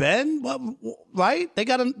going, Ben. Right? They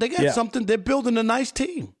got something. They're building a nice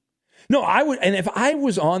team. No, I would, and if I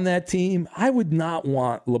was on that team, I would not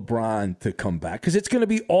want LeBron to come back because it's going to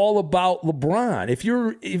be all about LeBron. If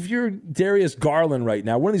you're Darius Garland right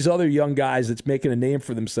now, one of these other young guys that's making a name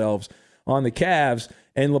for themselves on the Cavs,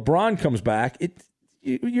 and LeBron comes back,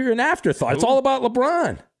 you're an afterthought. It's all about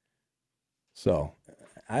LeBron. So,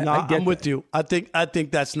 I'm with you. I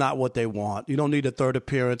think that's not what they want. You don't need a third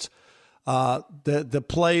appearance. The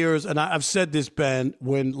players, and I've said this, Ben,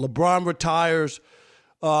 when LeBron retires,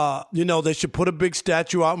 They should put a big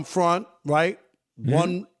statue out in front, right?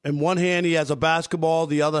 In one hand, he has a basketball.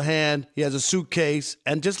 The other hand, he has a suitcase.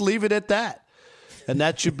 And just leave it at that. And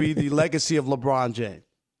that should be the legacy of LeBron James.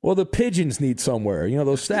 Well, the pigeons need somewhere.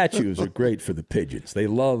 Those statues are great for the pigeons. They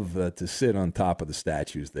love to sit on top of the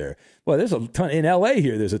statues there. Well, there's a ton in L.A.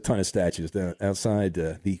 here. There's a ton of statues down outside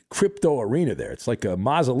the crypto arena there. It's like a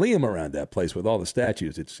mausoleum around that place with all the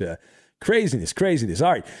statues. It's craziness.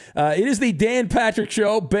 All right. It is the Dan Patrick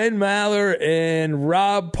Show. Ben Maller and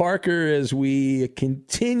Rob Parker as we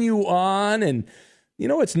continue on. And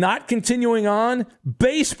it's not continuing on?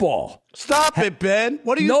 Baseball. Stop it, Ben.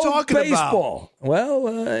 What are you talking baseball. about?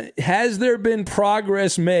 Well, has there been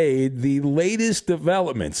progress made? The latest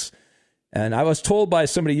developments. And I was told by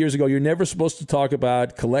somebody years ago, you're never supposed to talk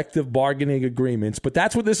about collective bargaining agreements, but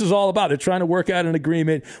that's what this is all about. They're trying to work out an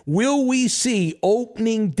agreement. Will we see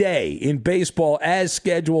opening day in baseball as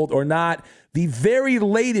scheduled or not? The very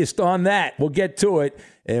latest on that. We'll get to it,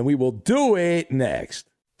 and we will do it next.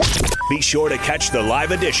 Be sure to catch the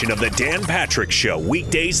live edition of the Dan Patrick Show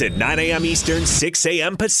weekdays at 9 a.m. Eastern, 6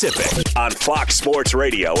 a.m. Pacific on Fox Sports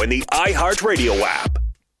Radio and the iHeartRadio app.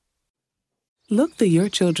 Look through your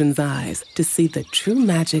children's eyes to see the true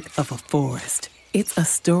magic of a forest. It's a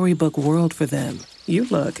storybook world for them. You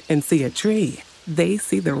look and see a tree. They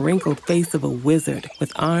see the wrinkled face of a wizard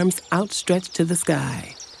with arms outstretched to the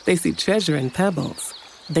sky. They see treasure in pebbles.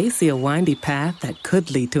 They see a windy path that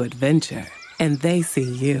could lead to adventure. And they see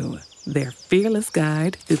you, their fearless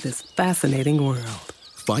guide through this fascinating world.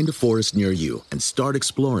 Find a forest near you and start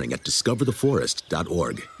exploring at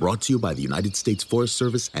discovertheforest.org. Brought to you by the United States Forest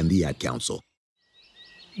Service and the Ad Council.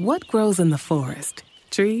 What grows in the forest?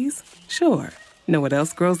 Trees? Sure. Know what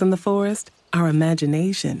else grows in the forest? Our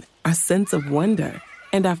imagination, our sense of wonder,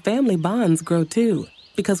 and our family bonds grow too.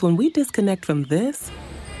 Because when we disconnect from this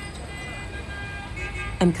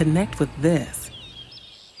and connect with this,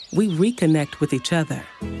 we reconnect with each other.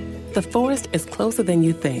 The forest is closer than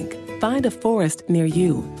you think. Find a forest near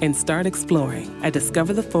you and start exploring at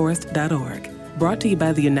discovertheforest.org. Brought to you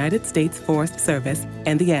by the United States Forest Service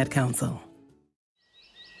and the Ad Council.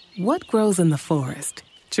 What grows in the forest?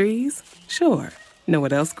 Trees? Sure. Know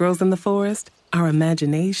what else grows in the forest? Our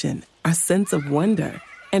imagination, our sense of wonder,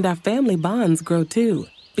 and our family bonds grow too.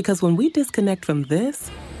 Because when we disconnect from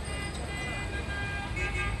this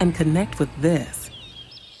and connect with this,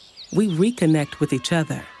 we reconnect with each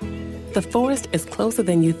other. The forest is closer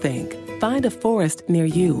than you think. Find a forest near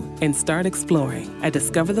you and start exploring at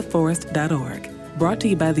discovertheforest.org. Brought to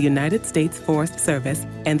you by the United States Forest Service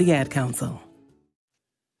and the Ad Council.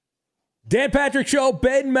 Dan Patrick Show,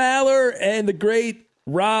 Ben Maller, and the great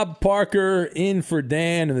Rob Parker in for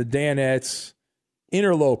Dan and the Danettes.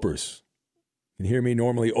 Interlopers. You can hear me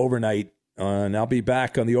normally overnight. And I'll be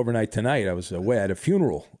back on the overnight tonight. I was away at a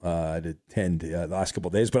funeral to attend the last couple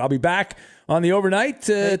of days. But I'll be back on the overnight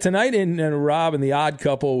tonight. And Rob and the Odd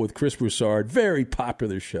Couple with Chris Broussard. Very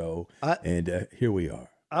popular show. And here we are.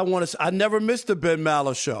 I never missed the Ben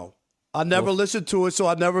Maller show. I never listened to it, so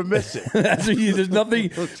I never miss it. There's nothing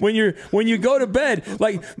when you go to bed.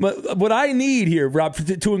 Like what I need here, Rob,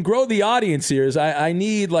 to grow the audience here is I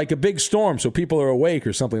need like a big storm so people are awake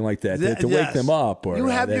or something like that to wake them up. Or you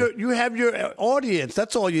have your audience.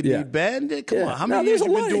 That's all you need, Ben. Come on, how many years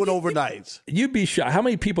have you been doing overnights? You'd be shocked. How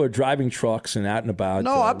many people are driving trucks and out and about?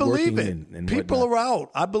 No, I believe it. And people are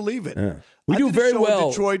out. I believe it. Yeah. We do very well. I did a show in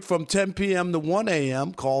Detroit from 10 p.m. to 1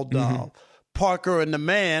 a.m. called Parker and the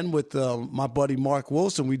Man with my buddy Mark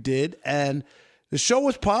Wilson. We did, and the show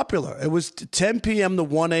was popular. It was 10 p.m. to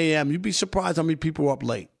 1 a.m. You'd be surprised how many people were up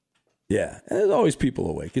late. Yeah, there's always people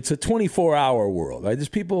awake. It's a 24-hour world, right? There's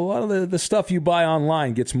people. A lot of the stuff you buy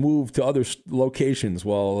online gets moved to other locations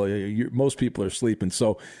while most people are sleeping.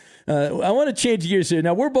 So I want to change gears here.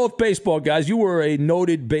 Now, we're both baseball guys. You were a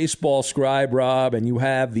noted baseball scribe, Rob, and you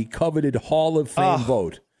have the coveted Hall of Fame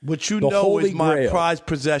vote. Which you know is my prized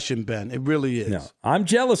possession, Ben. It really is. No, I'm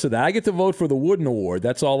jealous of that. I get to vote for the Wooden Award.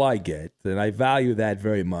 That's all I get, and I value that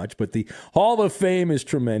very much. But the Hall of Fame is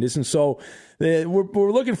tremendous, and so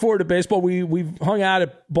we're looking forward to baseball. We've hung out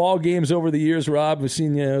at ball games over the years, Rob. We've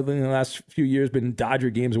seen in the last few years been Dodger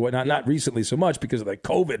games and whatnot. Not recently so much because of the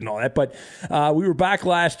COVID and all that, but we were back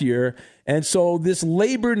last year. And so this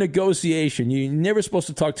labor negotiation, you're never supposed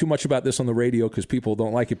to talk too much about this on the radio because people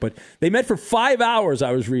don't like it, but they met for 5 hours,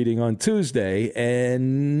 I was reading, on Tuesday,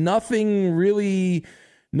 and nothing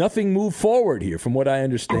moved forward here from what I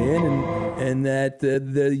understand, and that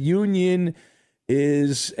the union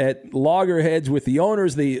is at loggerheads with the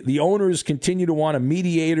owners. The owners continue to want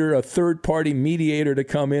a third-party mediator to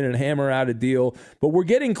come in and hammer out a deal. But we're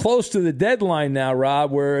getting close to the deadline now,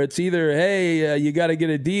 Rob, where it's either, hey, you got to get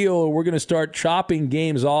a deal, or we're going to start chopping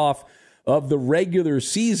games off of the regular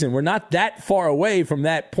season. We're not that far away from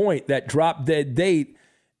that point, that drop-dead date.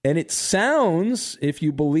 And it sounds, if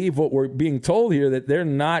you believe what we're being told here, that they're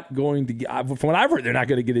not going to, from what I've heard, they're not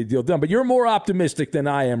going to get a deal done. But you're more optimistic than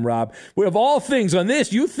I am, Rob. Of all things on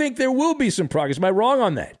this, you think there will be some progress. Am I wrong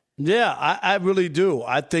on that? Yeah, I really do.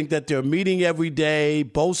 I think that they're meeting every day.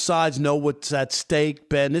 Both sides know what's at stake,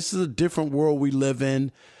 Ben. This is a different world we live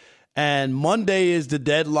in. And Monday is the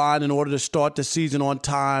deadline in order to start the season on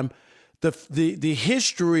time. The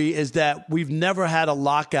history is that we've never had a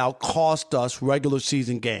lockout cost us regular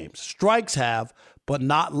season games. Strikes have, but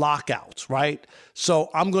not lockouts, right?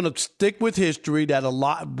 So I'm going to stick with history that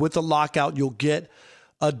with a lockout, you'll get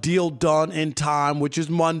a deal done in time, which is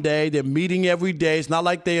Monday. They're meeting every day. It's not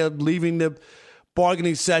like they are leaving the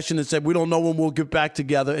bargaining session and said, we don't know when we'll get back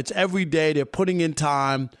together. It's every day. They're putting in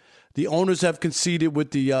time. The owners have conceded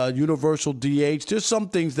with the universal DH. There's some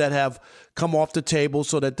things that have come off the table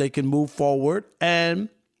so that they can move forward. And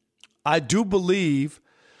I do believe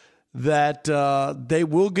that they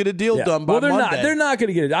will get a deal done by Monday. They're not going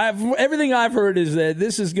to get it. Everything I've heard is that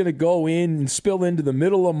this is going to go in and spill into the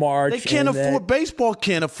middle of March. They can't afford. Baseball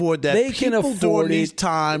can't afford that. They can afford during it. These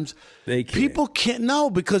times. They can't. People can't. No,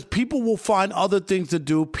 because people will find other things to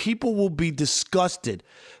do. People will be disgusted.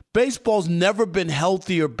 Baseball's never been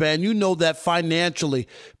healthier, Ben. You know that financially.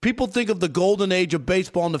 People think of the golden age of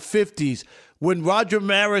baseball in the 50s. When Roger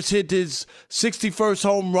Maris hit his 61st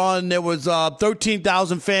home run, there was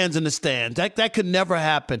 13,000 fans in the stands. That could never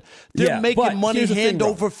happen. They're making money hand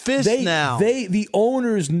over fist now. The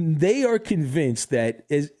owners, they are convinced that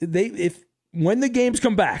when the games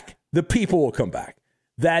come back, the people will come back.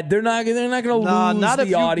 That they're not going to lose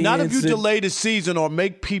the audience. Not if you delay the season or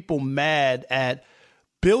make people mad at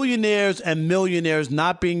billionaires and millionaires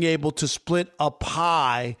not being able to split a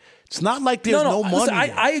pie. It's not like there's no money. Listen,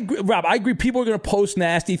 I agree, Rob. I agree. People are going to post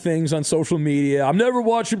nasty things on social media. I'm never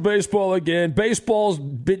watching baseball again. Baseball's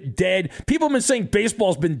been dead. People have been saying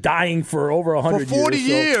baseball's been dying for over 100 years. For 40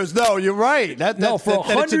 years. No, you're right. For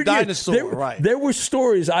 100 years. Dinosaur, right. There were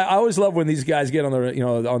stories. I always love when these guys get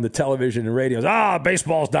on the television and radios.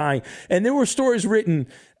 Baseball's dying. And there were stories written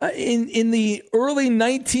in the early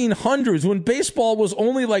 1900s when baseball was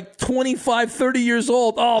only like 25, 30 years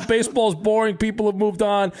old. Baseball's boring. People have moved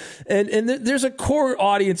on. And there's a core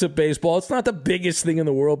audience of baseball. It's not the biggest thing in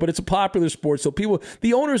the world, but it's a popular sport. So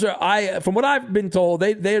the owners from what I've been told,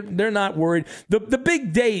 they're not worried. The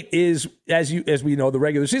big date is, as we know, the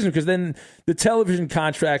regular season, because then the television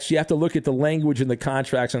contracts, you have to look at the language in the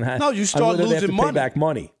contracts and how you start losing they have to money. pay back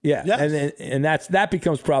money. Yeah, yes. and that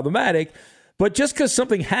becomes problematic. But just because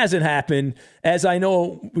something hasn't happened, as I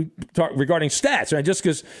know we talk regarding stats, right? Just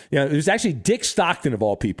because it was actually Dick Stockton of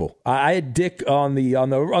all people. I had Dick on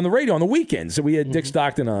the radio on the weekends, so we had Dick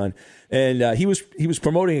Stockton on, and he was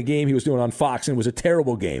promoting a game he was doing on Fox, and it was a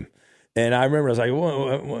terrible game. And I remember I was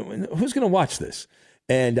like, who's going to watch this?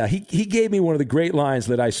 And he gave me one of the great lines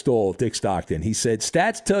that I stole, Dick Stockton. He said,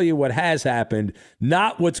 "Stats tell you what has happened,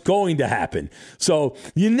 not what's going to happen." So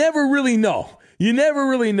you never really know. You never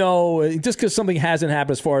really know just because something hasn't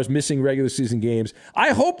happened as far as missing regular season games. I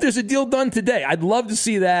hope there's a deal done today. I'd love to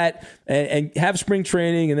see that and have spring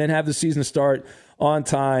training and then have the season start on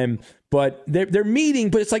time. But they're meeting,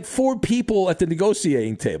 but it's like 4 people at the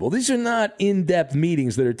negotiating table. These are not in-depth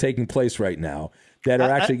meetings that are taking place right now that are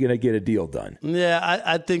actually going to get a deal done. Yeah,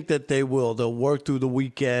 I think that they will. They'll work through the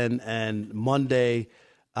weekend, and Monday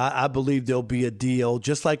I believe there'll be a deal,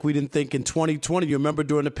 just like we didn't think in 2020. You remember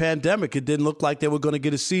during the pandemic, it didn't look like they were going to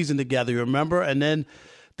get a season together, you remember? And then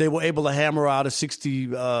they were able to hammer out a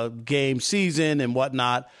 60-game season and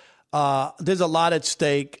whatnot. There's a lot at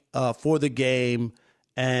stake for the game,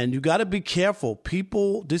 and you got to be careful.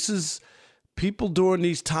 People during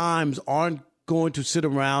these times aren't going to sit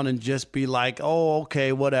around and just be like, oh,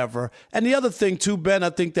 okay, whatever. And the other thing, too, Ben, I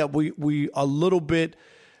think that we a little bit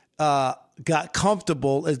got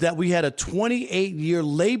comfortable is that we had a 28-year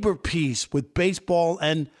labor peace with baseball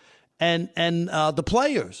and the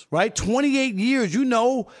players, right? 28 years,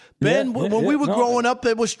 Ben, when we were growing up,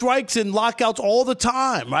 there were strikes and lockouts all the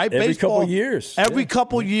time, right? Every couple years. Every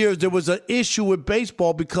couple years, there was an issue with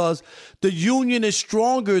baseball because the union is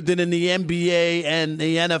stronger than in the NBA and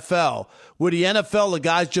the NFL. Where the NFL, the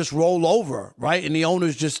guys just roll over, right? And the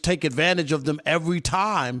owners just take advantage of them every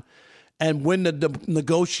time and win the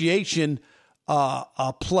negotiation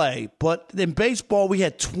play. But in baseball, we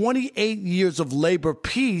had 28 years of labor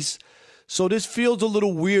peace. So this feels a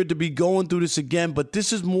little weird to be going through this again, but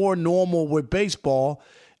this is more normal with baseball.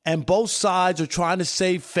 And both sides are trying to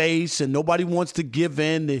save face, and nobody wants to give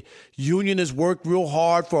in. The union has worked real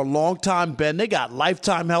hard for a long time, Ben. They got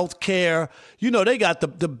lifetime health care. You know, they got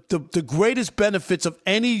the greatest benefits of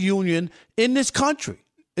any union in this country.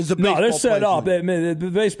 Is the baseball they're set up. Union. The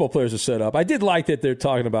baseball players are set up. I did like that they're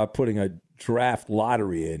talking about putting a draft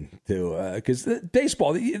lottery in, because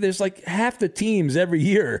baseball, there's like half the teams every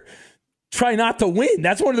year try not to win.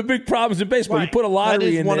 That's one of the big problems in baseball. Right. You put a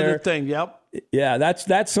lottery in there. That is one of the things, yep. Yeah,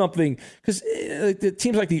 that's something, because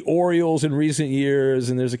teams like the Orioles in recent years,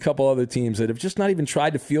 and there's a couple other teams that have just not even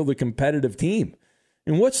tried to field a competitive team.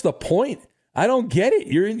 And what's the point? I don't get it.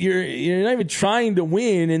 You're not even trying to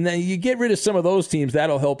win, and then you get rid of some of those teams.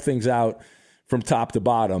 That'll help things out from top to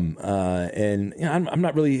bottom. And you know, I'm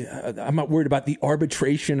not worried about the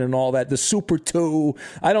arbitration and all that. The Super 2.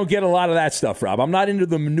 I don't get a lot of that stuff, Rob. I'm not into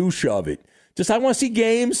the minutia of it. I want to see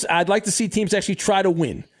games. I'd like to see teams actually try to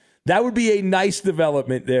win. That would be a nice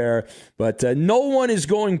development there. But no one is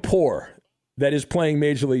going poor that is playing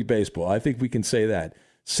Major League Baseball. I think we can say that.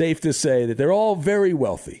 Safe to say that they're all very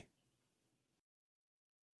wealthy.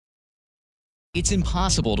 It's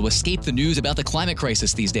impossible to escape the news about the climate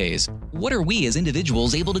crisis these days. What are we as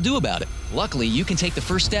individuals able to do about it? Luckily, you can take the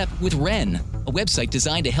first step with WREN, a website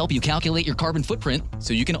designed to help you calculate your carbon footprint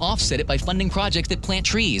so you can offset it by funding projects that plant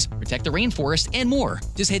trees, protect the rainforest, and more.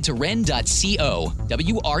 Just head to WREN.co,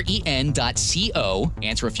 WREN.co,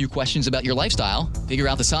 answer a few questions about your lifestyle, figure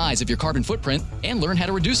out the size of your carbon footprint, and learn how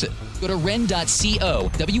to reduce it. Go to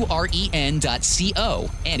WREN.co, WREN.co,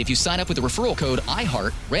 and if you sign up with the referral code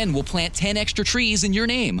IHEART, WREN will plant 10 extra trees in your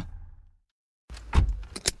name.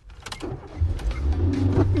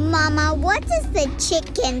 Mama, what does the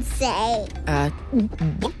chicken say?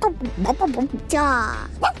 Dog.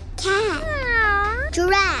 Cat.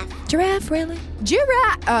 Giraffe. Giraffe, really?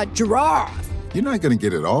 Giraffe. You're not going to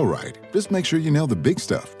get it all right. Just make sure you nail the big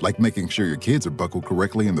stuff, like making sure your kids are buckled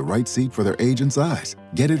correctly in the right seat for their age and size.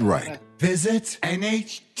 Get it right. Visit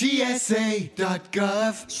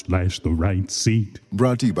NHTSA.gov/the right seat.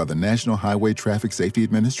 Brought to you by the National Highway Traffic Safety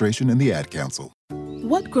Administration and the Ad Council.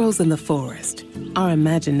 What grows in the forest? Our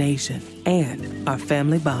imagination and our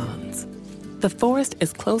family bonds. The forest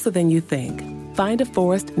is closer than you think. Find a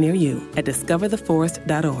forest near you at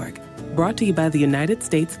discovertheforest.org. Brought to you by the United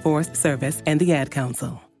States Forest Service and the Ad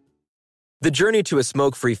Council. The journey to a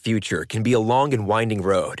smoke-free future can be a long and winding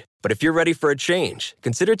road. But if you're ready for a change,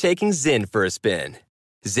 consider taking Zyn for a spin.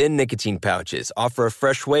 Zyn nicotine pouches offer a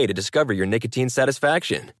fresh way to discover your nicotine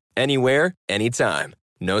satisfaction. Anywhere, anytime.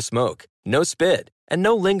 No smoke, no spit, and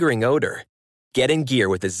no lingering odor. Get in gear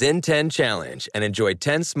with the Zyn 10 Challenge and enjoy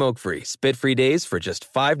 10 smoke-free, spit-free days for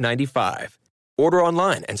just $5.95. Order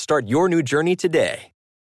online and start your new journey today.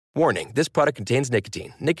 Warning, this product contains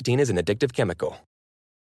nicotine. Nicotine is an addictive chemical.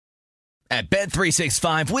 At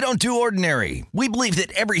Bet365, we don't do ordinary. We believe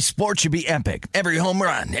that every sport should be epic. Every home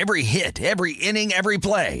run, every hit, every inning, every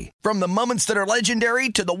play. From the moments that are legendary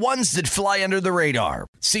to the ones that fly under the radar.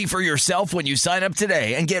 See for yourself when you sign up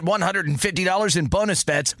today and get $150 in bonus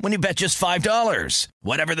bets when you bet just $5.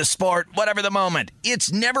 Whatever the sport, whatever the moment,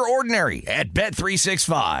 it's never ordinary at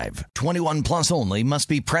Bet365. 21 plus only. Must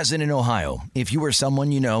be present in Ohio. If you or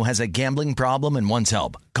someone you know has a gambling problem and wants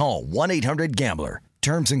help, call 1-800-GAMBLER.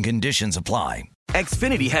 Terms and conditions apply.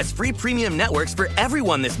 Xfinity has free premium networks for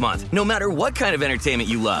everyone this month, no matter what kind of entertainment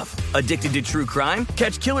you love. Addicted to true crime?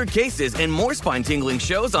 Catch killer cases and more spine-tingling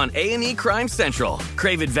shows on A&E Crime Central.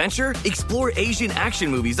 Crave adventure? Explore Asian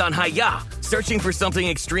action movies on Hi-Ya. Searching for something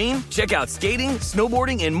extreme? Check out skating,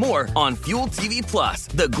 snowboarding, and more on Fuel TV Plus,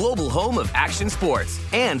 the global home of action sports.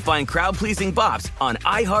 And find crowd-pleasing bops on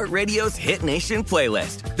iHeartRadio's Hit Nation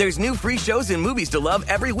playlist. There's new free shows and movies to love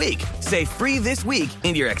every week. Say free this week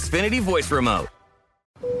in your Xfinity voice remote.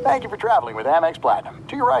 Thank you for traveling with Amex Platinum.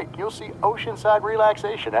 To your right, you'll see oceanside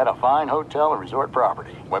relaxation at a fine hotel and resort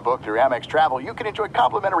property. When booked through Amex Travel, you can enjoy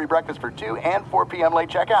complimentary breakfast for 2 and 4 p.m. late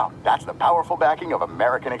checkout. That's the powerful backing of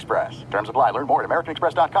American Express. Terms apply. Learn more at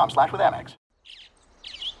americanexpress.com/withAmex.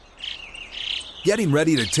 Getting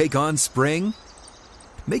ready to take on spring?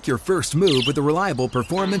 Make your first move with the reliable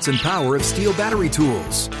performance and power of Steel battery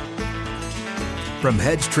tools. From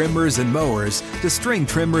hedge trimmers and mowers to string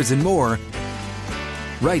trimmers and more,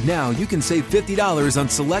 right now, you can save $50 on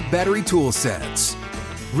select battery tool sets.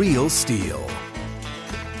 Real Steel.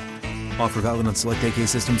 Offer valid on select AK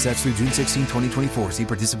system sets through June 16, 2024. See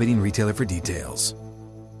participating retailer for details.